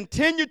 but you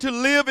continue to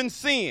live in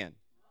sin,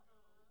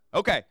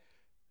 okay,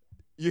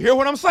 you hear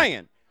what I'm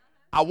saying?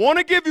 I want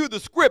to give you the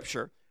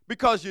scripture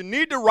because you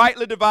need to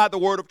rightly divide the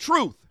word of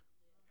truth.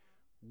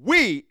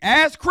 We,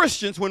 as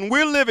Christians, when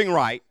we're living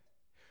right,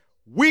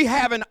 we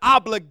have an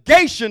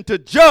obligation to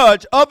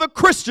judge other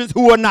Christians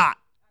who are not.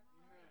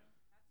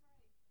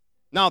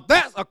 Now,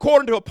 that's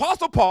according to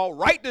Apostle Paul.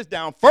 Write this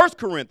down, 1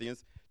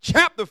 Corinthians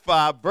chapter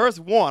 5, verse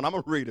 1. I'm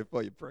going to read it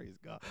for you, praise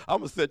God. I'm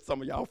going to set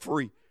some of y'all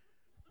free.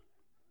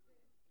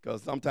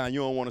 Because sometimes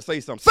you don't want to say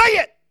something. Say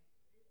it!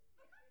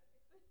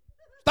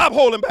 Stop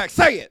holding back.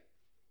 Say it.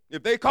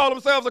 If they call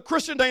themselves a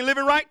Christian, they ain't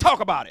living right, talk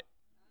about it.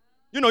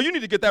 You know, you need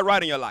to get that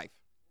right in your life.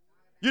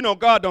 You know,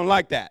 God don't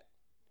like that.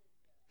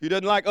 He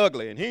doesn't like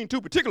ugly, and he ain't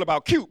too particular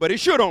about cute, but he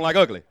sure don't like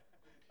ugly.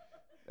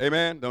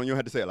 Amen? You don't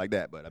have to say it like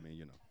that, but I mean,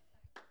 you know.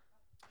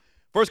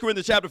 1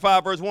 Corinthians chapter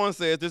 5, verse 1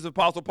 says, this is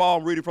Apostle Paul,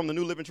 I'm reading from the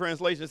New Living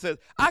Translation, it says,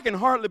 I can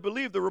hardly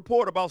believe the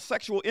report about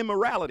sexual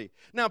immorality.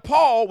 Now,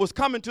 Paul was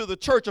coming to the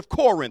church of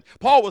Corinth.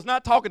 Paul was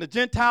not talking to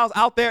Gentiles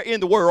out there in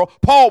the world.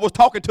 Paul was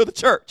talking to the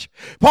church.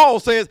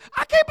 Paul says,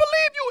 I can't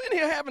believe you in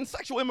here having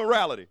sexual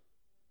immorality.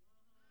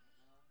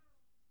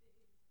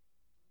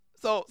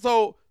 So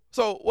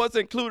what's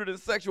included in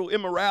sexual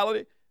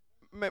immorality?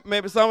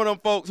 Maybe some of them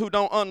folks who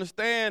don't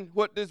understand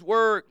what this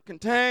word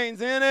contains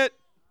in it.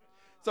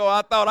 So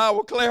I thought I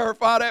would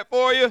clarify that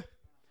for you.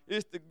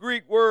 It's the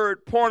Greek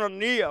word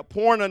porneia.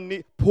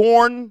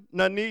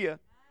 Porneia.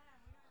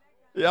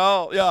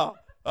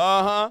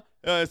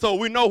 Yeah. So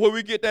we know where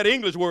we get that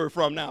English word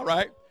from now,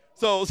 right?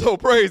 So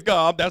praise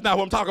God. That's not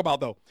what I'm talking about,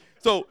 though.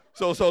 So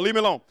leave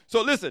me alone.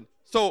 So listen.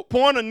 So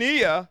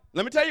porneia,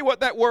 let me tell you what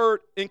that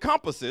word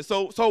encompasses.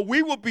 So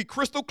we will be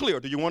crystal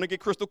clear. Do you want to get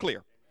crystal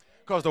clear?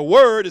 Because the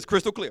word is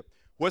crystal clear.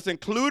 What's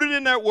included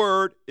in that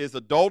word is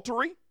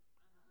adultery,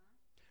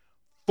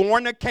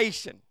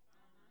 fornication.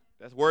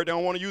 That's a word they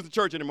don't want to use in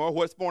church anymore.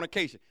 What's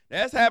fornication?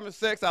 That's having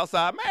sex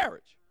outside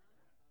marriage.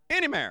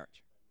 Any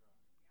marriage.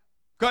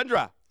 Cut and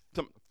dry.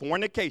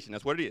 Fornication,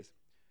 that's what it is.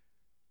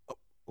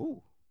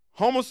 Ooh.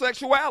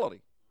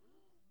 Homosexuality.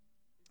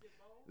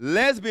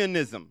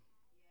 Lesbianism.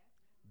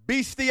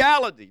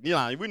 Bestiality. You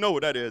know, we know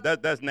what that is.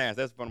 That's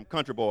nasty. That's from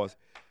country boys.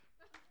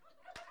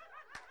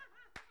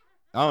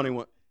 I don't even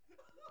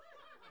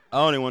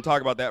want to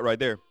talk about that right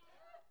there.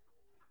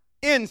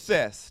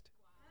 Incest.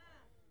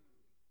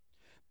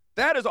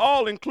 That is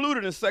all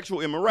included in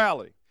sexual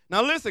immorality.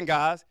 Now listen,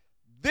 guys,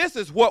 this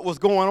is what was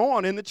going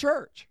on in the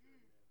church.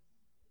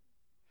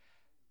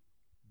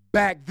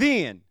 Back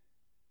then.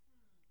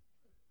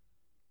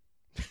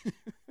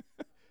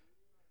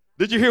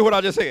 Did you hear what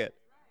I just said?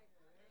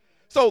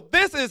 So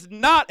this is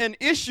not an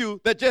issue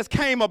that just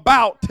came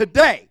about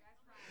today.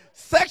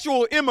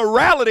 Sexual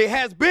immorality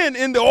has been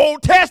in the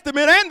Old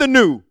Testament and the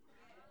New.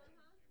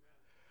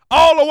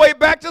 All the way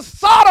back to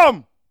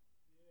Sodom.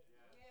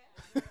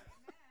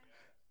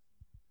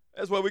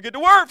 That's where we get the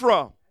word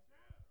from.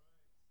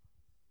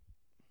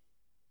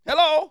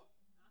 Hello?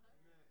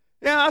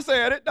 Yeah, I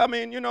said it. I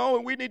mean, you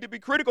know, we need to be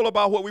critical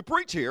about what we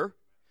preach here.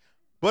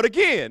 But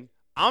again,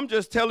 I'm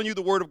just telling you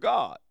the word of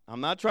God. I'm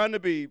not trying to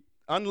be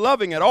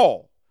unloving at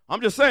all.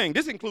 I'm just saying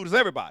this includes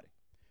everybody.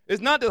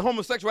 It's not that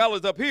homosexuality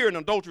is up here and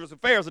adulterous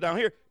affairs are down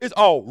here. It's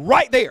all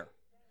right there.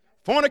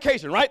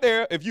 Fornication right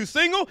there. If you're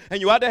single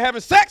and you're out there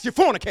having sex, you're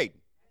fornicating.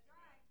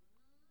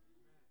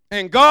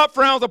 And God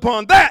frowns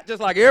upon that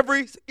just like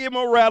every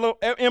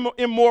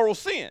immoral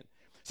sin.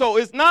 So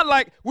it's not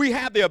like we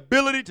have the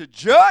ability to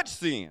judge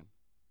sin.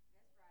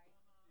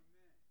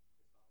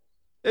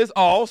 It's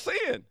all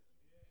sin.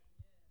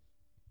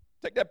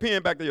 Take that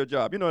pen back to your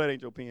job. You know that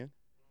ain't your pen.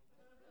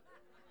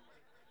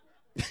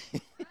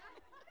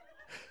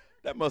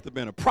 That must have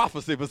been a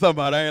prophecy for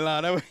somebody. I ain't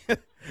lying.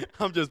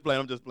 I'm just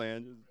playing.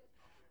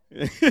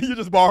 You're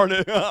just borrowing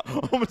it.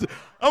 I'm going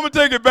to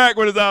take it back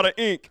when it's out of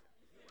ink.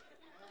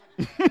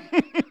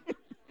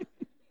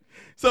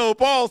 So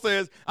Paul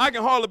says, I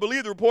can hardly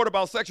believe the report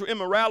about sexual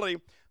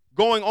immorality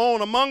going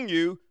on among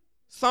you.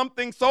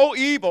 Something so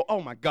evil.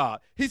 Oh, my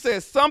God. He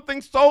says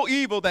something so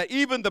evil that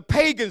even the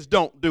pagans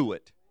don't do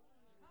it.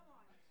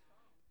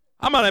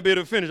 I might not be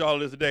able to finish all of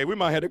this today. We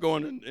might have to go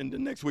in the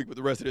next week with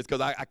the rest of this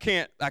because I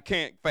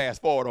can't fast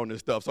forward on this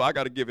stuff. So I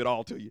got to give it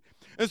all to you.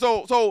 And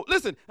so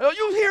listen,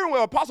 you hearing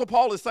what Apostle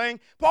Paul is saying?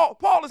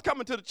 Paul is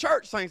coming to the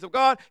church, saints of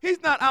God.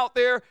 He's not out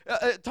there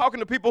talking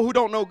to people who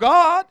don't know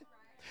God.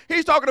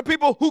 He's talking to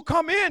people who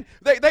come in.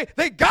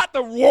 They got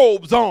the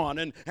robes on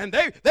and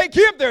they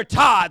give their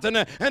tithes and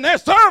they're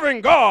serving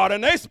God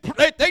and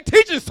they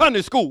teach in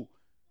Sunday school.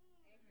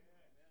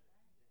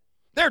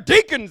 They're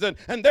deacons and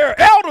they're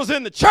elders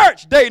in the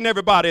church, dating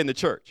everybody in the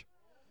church.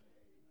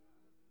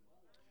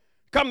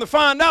 Come to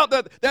find out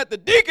that the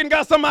deacon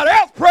got somebody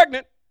else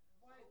pregnant.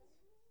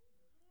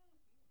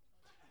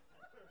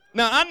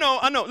 Now, I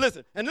know,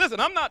 listen,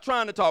 I'm not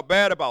trying to talk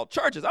bad about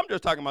churches. I'm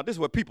just talking about this is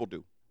what people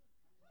do.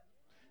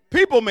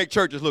 People make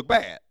churches look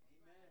bad.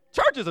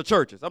 Churches are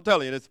churches. I'm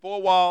telling you, it's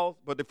 4 walls,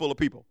 but they're full of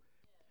people.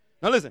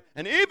 Now, listen,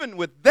 and even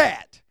with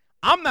that,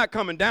 I'm not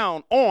coming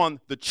down on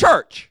the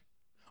church.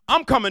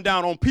 I'm coming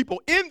down on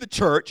people in the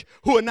church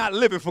who are not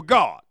living for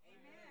God.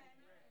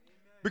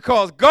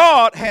 Because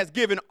God has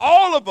given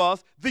all of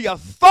us the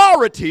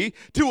authority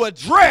to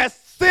address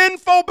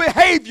sinful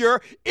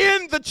behavior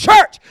in the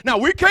church. Now,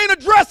 we can't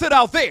address it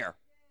out there.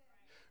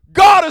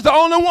 God is the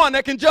only one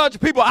that can judge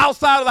people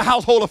outside of the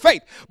household of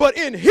faith. But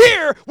in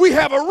here, we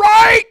have a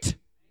right.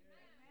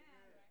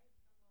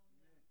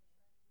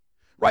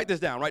 Write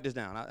this down. Write this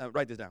down.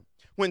 Write this down.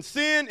 When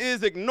sin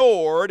is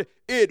ignored,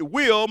 it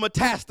will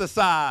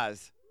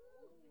metastasize.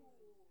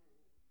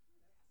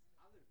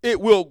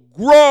 It will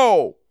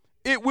grow.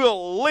 It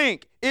will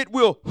link. It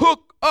will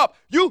hook up.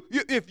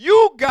 If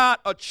you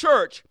got a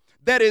church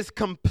that is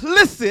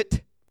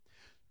complicit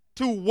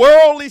to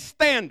worldly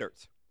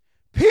standards,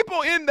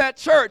 people in that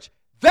church,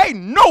 they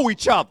know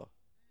each other.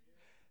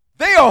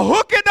 They are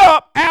hooking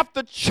up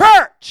after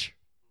church.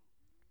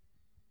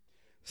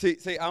 See,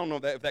 I don't know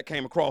if that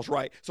came across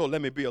right, so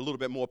let me be a little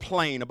bit more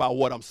plain about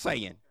what I'm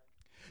saying.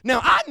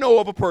 Now, I know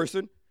of a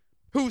person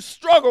who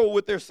struggled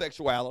with their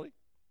sexuality,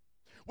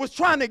 was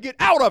trying to get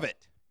out of it,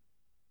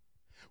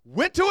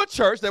 went to a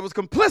church that was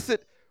complicit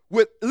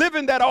with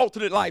living that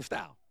alternate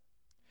lifestyle.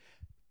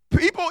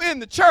 People in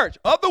the church,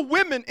 other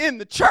women in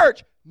the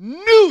church,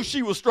 knew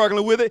she was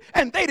struggling with it,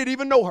 and they didn't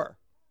even know her.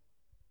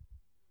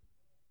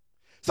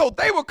 So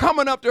they were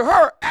coming up to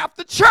her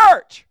after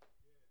church,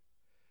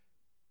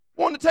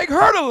 wanting to take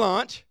her to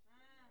lunch.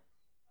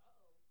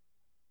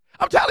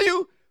 I'm telling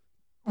you,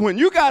 when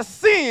you got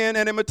sin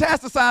and it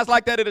metastasized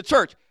like that in the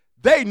church,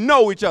 they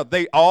know each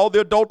other. All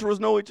the adulterers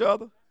know each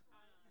other.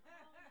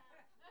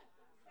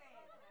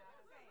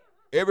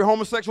 Every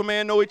homosexual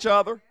man know each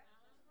other.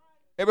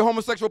 Every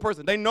homosexual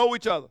person, they know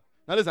each other.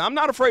 Now listen, I'm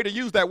not afraid to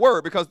use that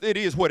word because it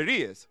is what it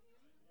is.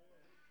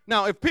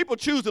 Now, if people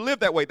choose to live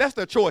that way, that's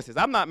their choices.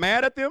 I'm not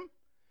mad at them.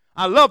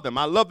 I love them.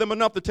 I love them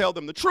enough to tell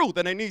them the truth.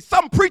 And they need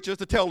some preachers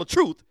to tell the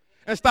truth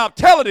and stop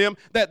telling them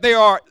that they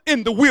are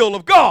in the will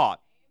of God.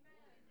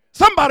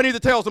 Somebody needs to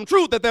tell some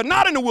truth that they're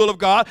not in the will of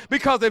God,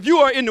 because if you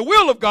are in the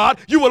will of God,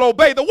 you will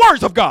obey the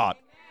words of God.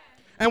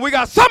 And we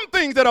got some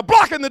things that are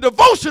blocking the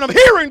devotion of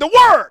hearing the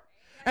word.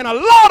 And a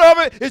lot of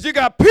it is you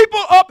got people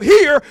up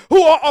here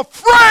who are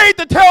afraid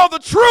to tell the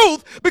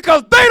truth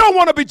because they don't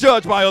want to be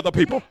judged by other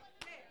people.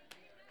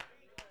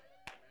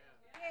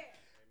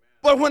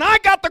 But when I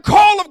got the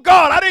call of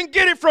God, I didn't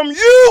get it from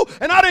you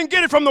and I didn't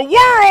get it from the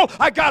world.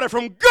 I got it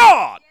from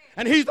God.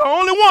 And he's the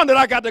only one that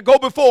I got to go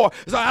before.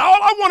 So all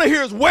I want to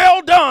hear is,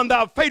 well done,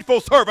 thou faithful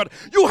servant.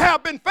 You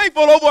have been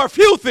faithful over a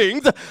few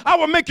things. I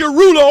will make you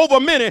ruler over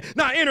many.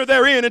 Now enter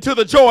therein into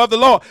the joy of the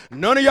Lord.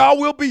 None of y'all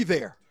will be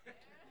there.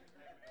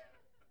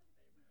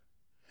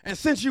 And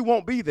since you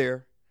won't be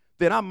there,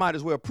 then I might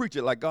as well preach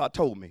it like God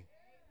told me.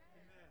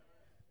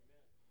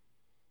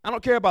 I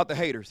don't care about the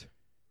haters.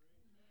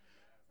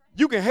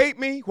 You can hate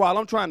me while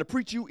I'm trying to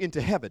preach you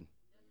into heaven.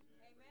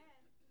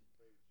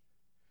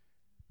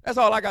 That's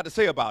all I got to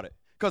say about it.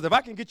 Because if I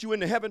can get you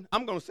into heaven,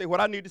 I'm going to say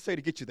what I need to say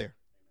to get you there.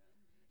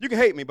 You can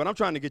hate me, but I'm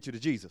trying to get you to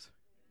Jesus.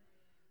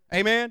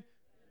 Amen?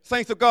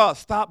 Saints of God,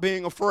 stop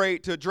being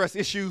afraid to address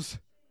issues.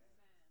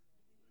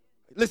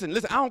 Listen,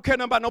 I don't care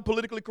nothing about no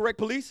politically correct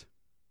police.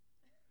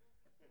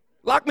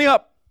 Lock me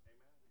up.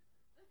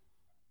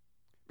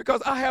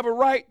 Because I have a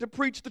right to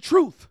preach the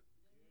truth.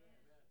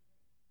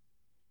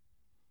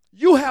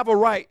 You have a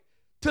right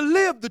to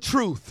live the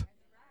truth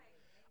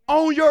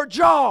on your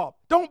job.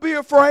 Don't be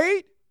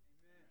afraid.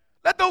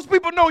 Let those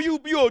people know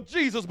you're a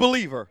Jesus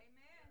believer.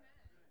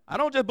 I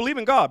don't just believe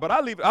in God, but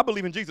I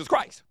believe in Jesus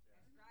Christ.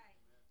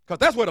 Because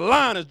that's where the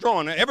line is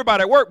drawn.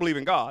 Everybody at work believe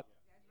in God.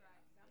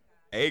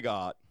 A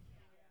God.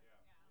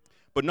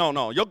 But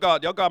no, your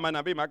God might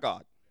not be my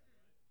God.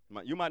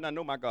 You might not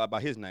know my God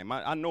by his name.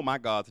 I know my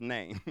God's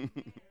name.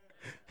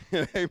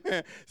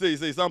 Amen.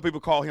 See, some people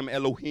call him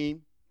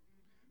Elohim.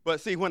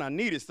 But see, when I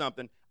needed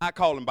something, I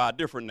call him by a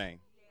different name.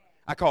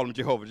 I call him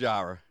Jehovah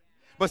Jireh.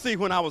 But see,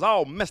 when I was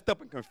all messed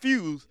up and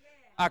confused,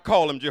 I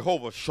call him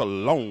Jehovah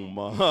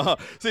Shalom.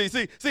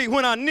 See,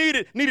 when I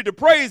needed to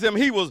praise him,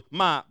 he was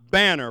my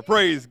banner.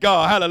 Praise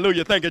God.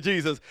 Hallelujah. Thank you,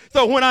 Jesus.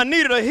 So when I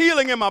needed a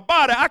healing in my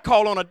body, I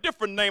call on a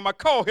different name. I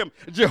call him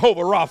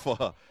Jehovah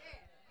Rapha.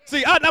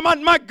 See,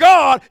 my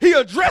God, he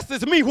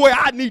addresses me where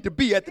I need to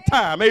be at the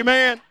time.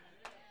 Amen.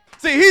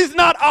 See, he's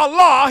not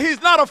Allah.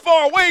 He's not a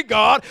faraway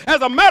God.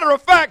 As a matter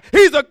of fact,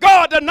 he's a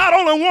God that not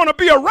only want to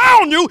be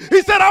around you,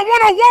 he said, I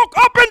want to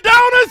walk up and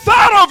down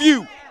inside of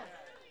you.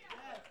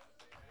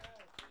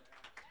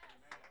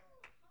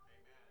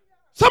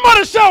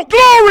 Somebody shout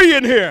glory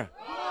in here.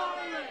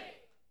 Glory.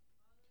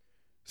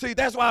 See,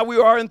 that's why we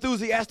are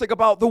enthusiastic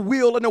about the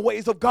will and the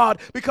ways of God,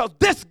 because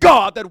this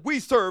God that we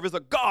serve is a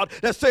God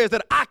that says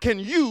that I can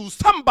use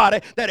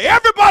somebody that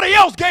everybody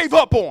else gave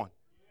up on.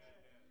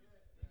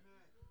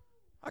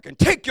 I can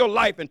take your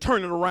life and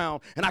turn it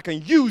around, and I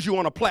can use you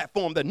on a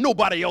platform that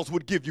nobody else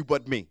would give you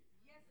but me.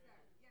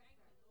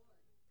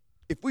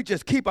 If we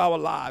just keep our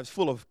lives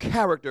full of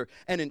character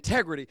and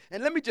integrity,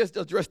 and let me just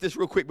address this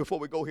real quick before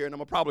we go here, and I'm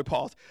going to probably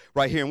pause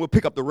right here, and we'll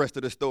pick up the rest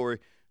of the story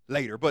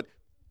later. But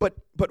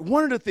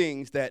one of the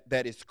things that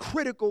is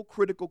critical,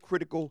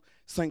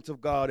 saints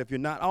of God, if you're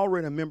not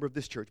already a member of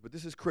this church, but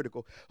this is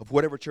critical of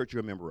whatever church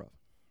you're a member of.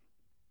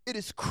 It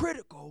is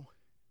critical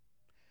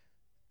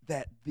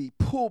that the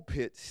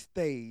pulpit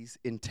stays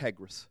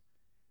integrous.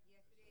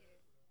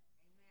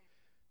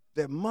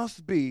 There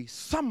must be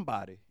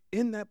somebody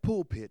in that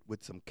pulpit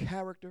with some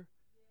character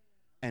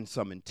and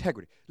some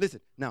integrity. Listen,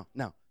 now,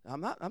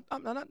 I'm not,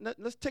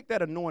 let's take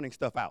that anointing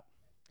stuff out.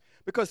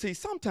 Because, see,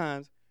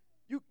 sometimes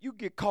you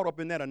get caught up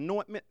in that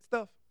anointment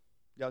stuff.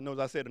 Y'all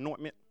notice I said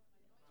anointment?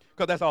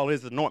 Because that's all it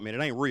is, anointment.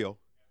 It ain't real.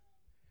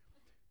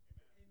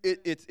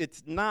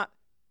 It's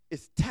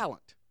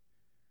talent,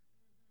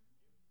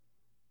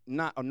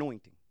 not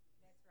anointing.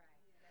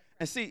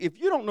 And see, if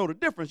you don't know the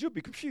difference, you'll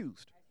be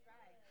confused.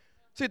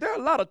 See, there are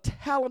a lot of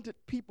talented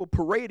people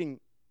parading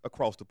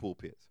across the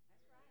pulpits.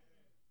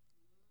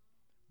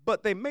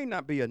 But they may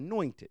not be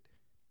anointed.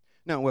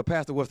 Now, well,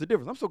 Pastor, what's the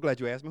difference? I'm so glad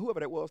you asked me. Whoever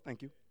that was,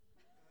 thank you.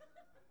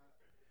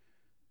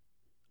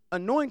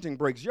 Anointing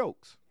breaks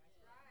yokes.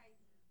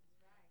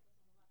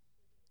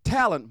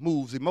 Talent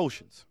moves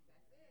emotions.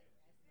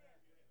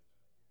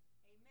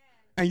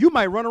 And you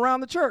might run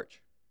around the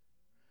church.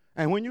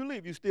 And when you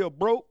leave, you still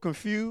broke,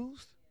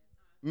 confused,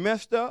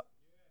 messed up.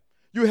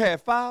 You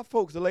had 5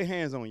 folks to lay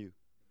hands on you.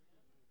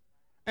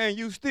 And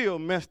you still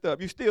messed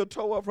up. You still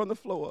tore up from the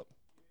floor up.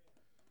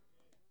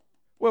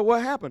 Well,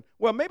 what happened?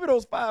 Well, maybe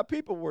those 5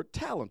 people were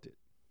talented.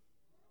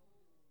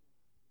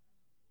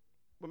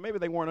 But maybe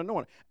they weren't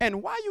anointed.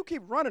 And why you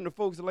keep running to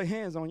folks to lay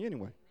hands on you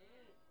anyway?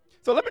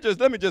 So let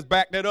me just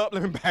back that up.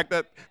 Let me back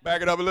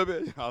it up a little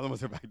bit. I was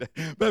almost back that.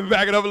 Let me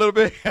back it up a little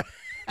bit.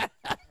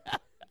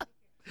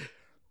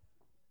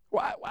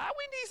 Why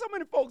we need so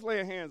many folks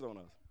laying hands on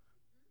us?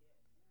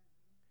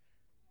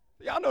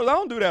 Y'all know I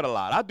don't do that a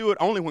lot. I do it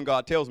only when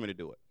God tells me to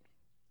do it.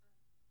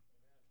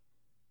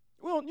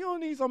 Well, you don't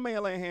need some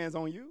man laying hands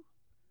on you.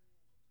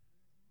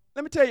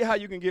 Let me tell you how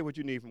you can get what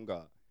you need from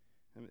God.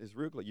 It's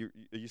real clear.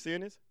 Are you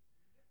seeing this?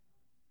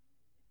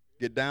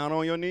 Get down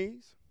on your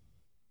knees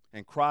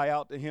and cry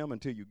out to him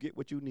until you get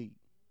what you need.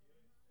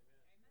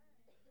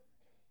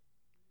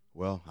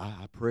 Well,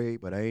 I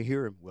prayed, but I ain't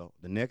hear him. Well,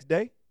 the next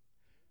day,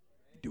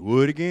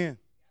 do it again.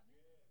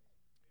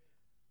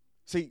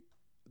 See,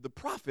 the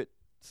prophet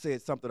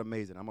said something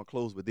amazing. I'm going to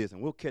close with this,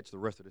 and we'll catch the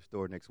rest of the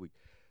story next week.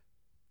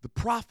 The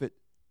prophet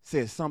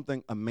said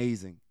something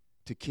amazing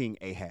to King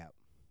Ahab.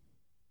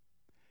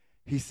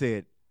 He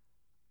said,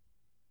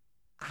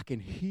 I can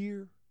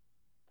hear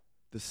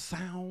the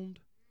sound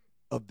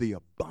of the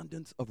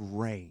abundance of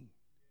rain.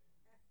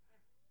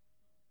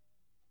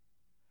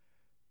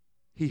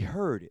 He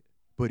heard it,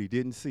 but he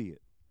didn't see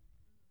it.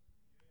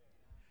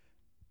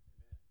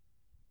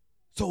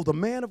 So the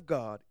man of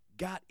God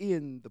got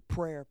in the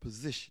prayer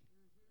position.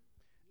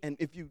 And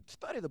if you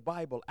study the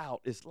Bible out,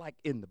 it's like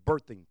in the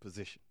birthing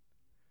position.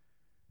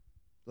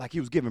 Like he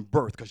was giving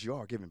birth, because you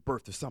are giving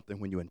birth to something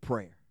when you're in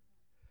prayer.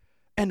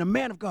 And the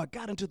man of God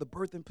got into the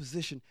birthing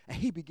position, and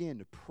he began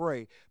to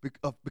pray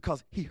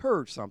because he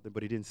heard something,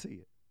 but he didn't see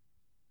it.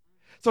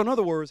 So in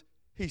other words,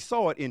 he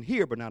saw it in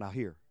here, but not out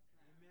here.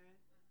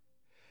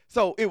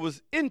 So it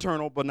was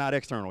internal, but not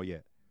external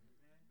yet.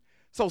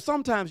 So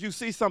sometimes you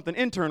see something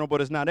internal,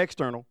 but it's not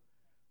external.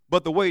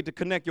 But the way to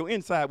connect your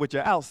inside with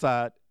your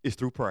outside is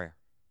through prayer.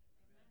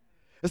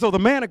 And so the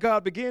man of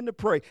God began to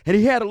pray, and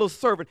he had a little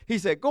servant. He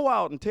said, go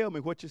out and tell me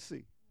what you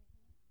see.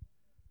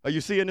 Are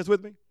you seeing this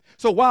with me?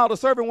 So while the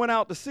servant went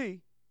out to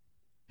see,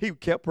 he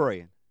kept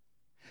praying.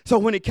 So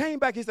when he came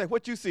back, he said,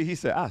 what you see? He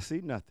said, I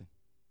see nothing.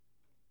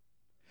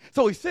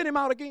 So he sent him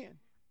out again.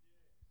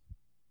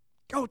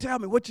 Go tell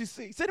me what you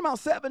see. Sent him out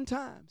 7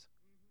 times.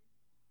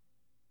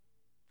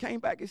 Came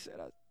back and said,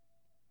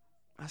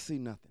 I see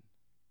nothing.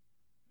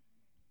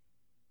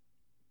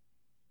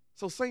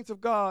 So saints of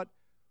God,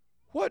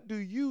 what do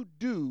you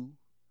do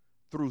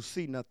through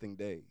see nothing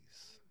days?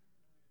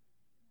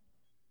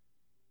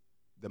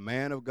 The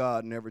man of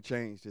God never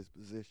changed his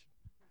position.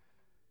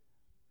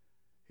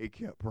 He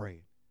kept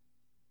praying.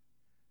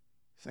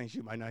 Saints,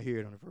 you might not hear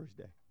it on the first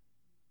day.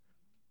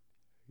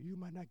 You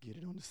might not get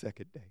it on the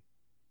second day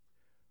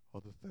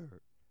or the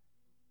third.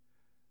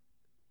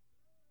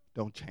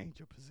 Don't change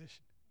your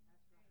position.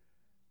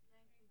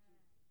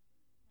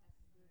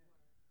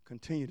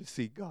 Continue to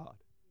see God.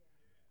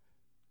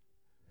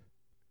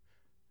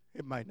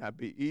 It might not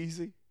be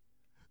easy.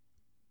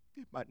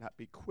 It might not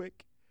be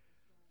quick.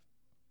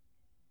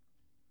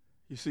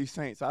 You see,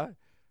 saints,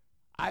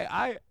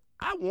 I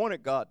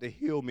wanted God to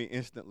heal me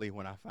instantly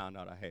when I found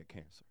out I had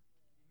cancer.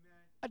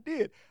 I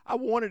did. I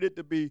wanted it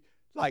to be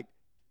like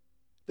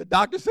the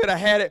doctor said I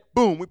had it.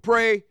 Boom, we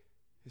pray.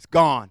 It's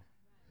gone.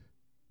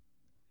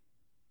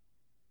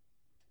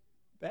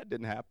 That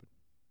didn't happen.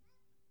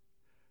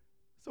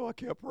 So I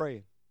kept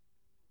praying.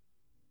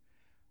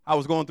 I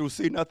was going through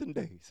see nothing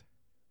days.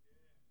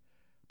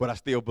 But I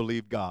still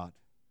believed God.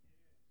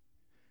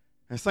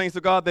 And saints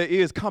of God, there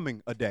is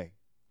coming a day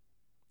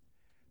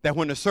that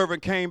when the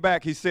servant came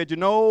back, he said, you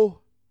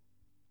know,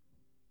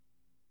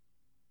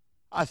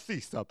 I see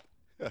something.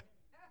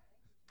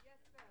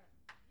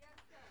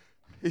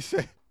 He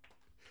said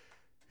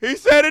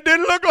it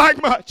didn't look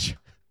like much.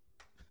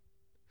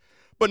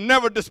 But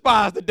never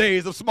despise the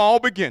days of small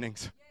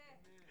beginnings.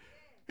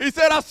 He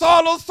said, I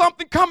saw a little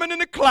something coming in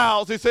the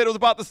clouds. He said it was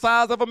about the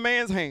size of a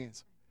man's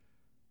hands.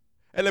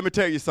 And let me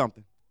tell you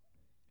something.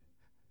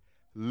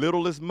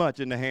 Little is much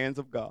in the hands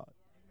of God.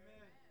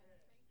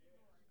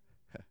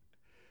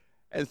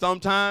 And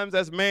sometimes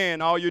as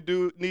man, all you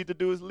need to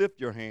do is lift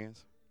your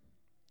hands.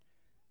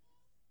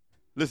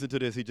 Listen to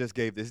this. He just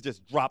gave this. He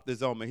just dropped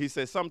this on me. He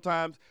said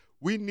sometimes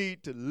we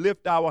need to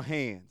lift our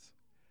hands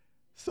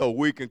so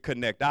we can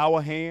connect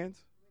our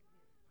hands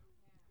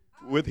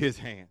with his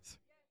hands.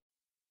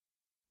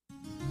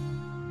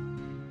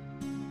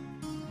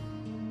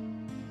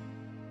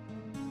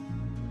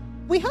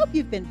 We hope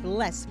you've been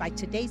blessed by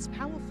today's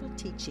powerful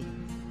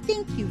teaching.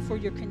 Thank you for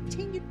your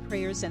continued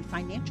prayers and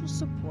financial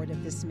support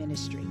of this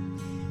ministry.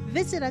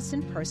 Visit us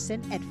in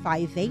person at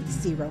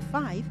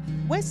 5805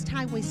 West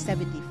Highway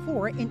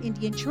 74 in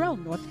Indian Trail,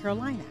 North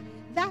Carolina.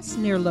 That's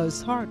near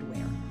Lowe's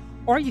Hardware.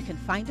 Or you can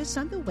find us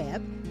on the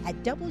web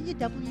at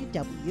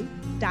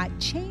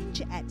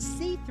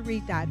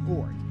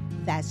www.changeatc3.org.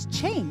 That's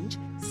change,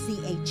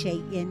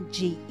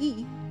 CHANGEATC,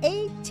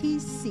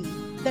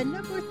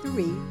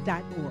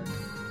 3.org.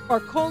 Or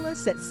call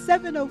us at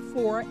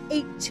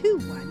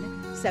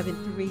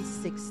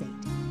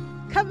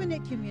 704-821-7368.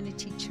 Covenant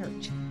Community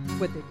Church,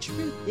 where the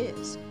truth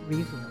is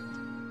revealed.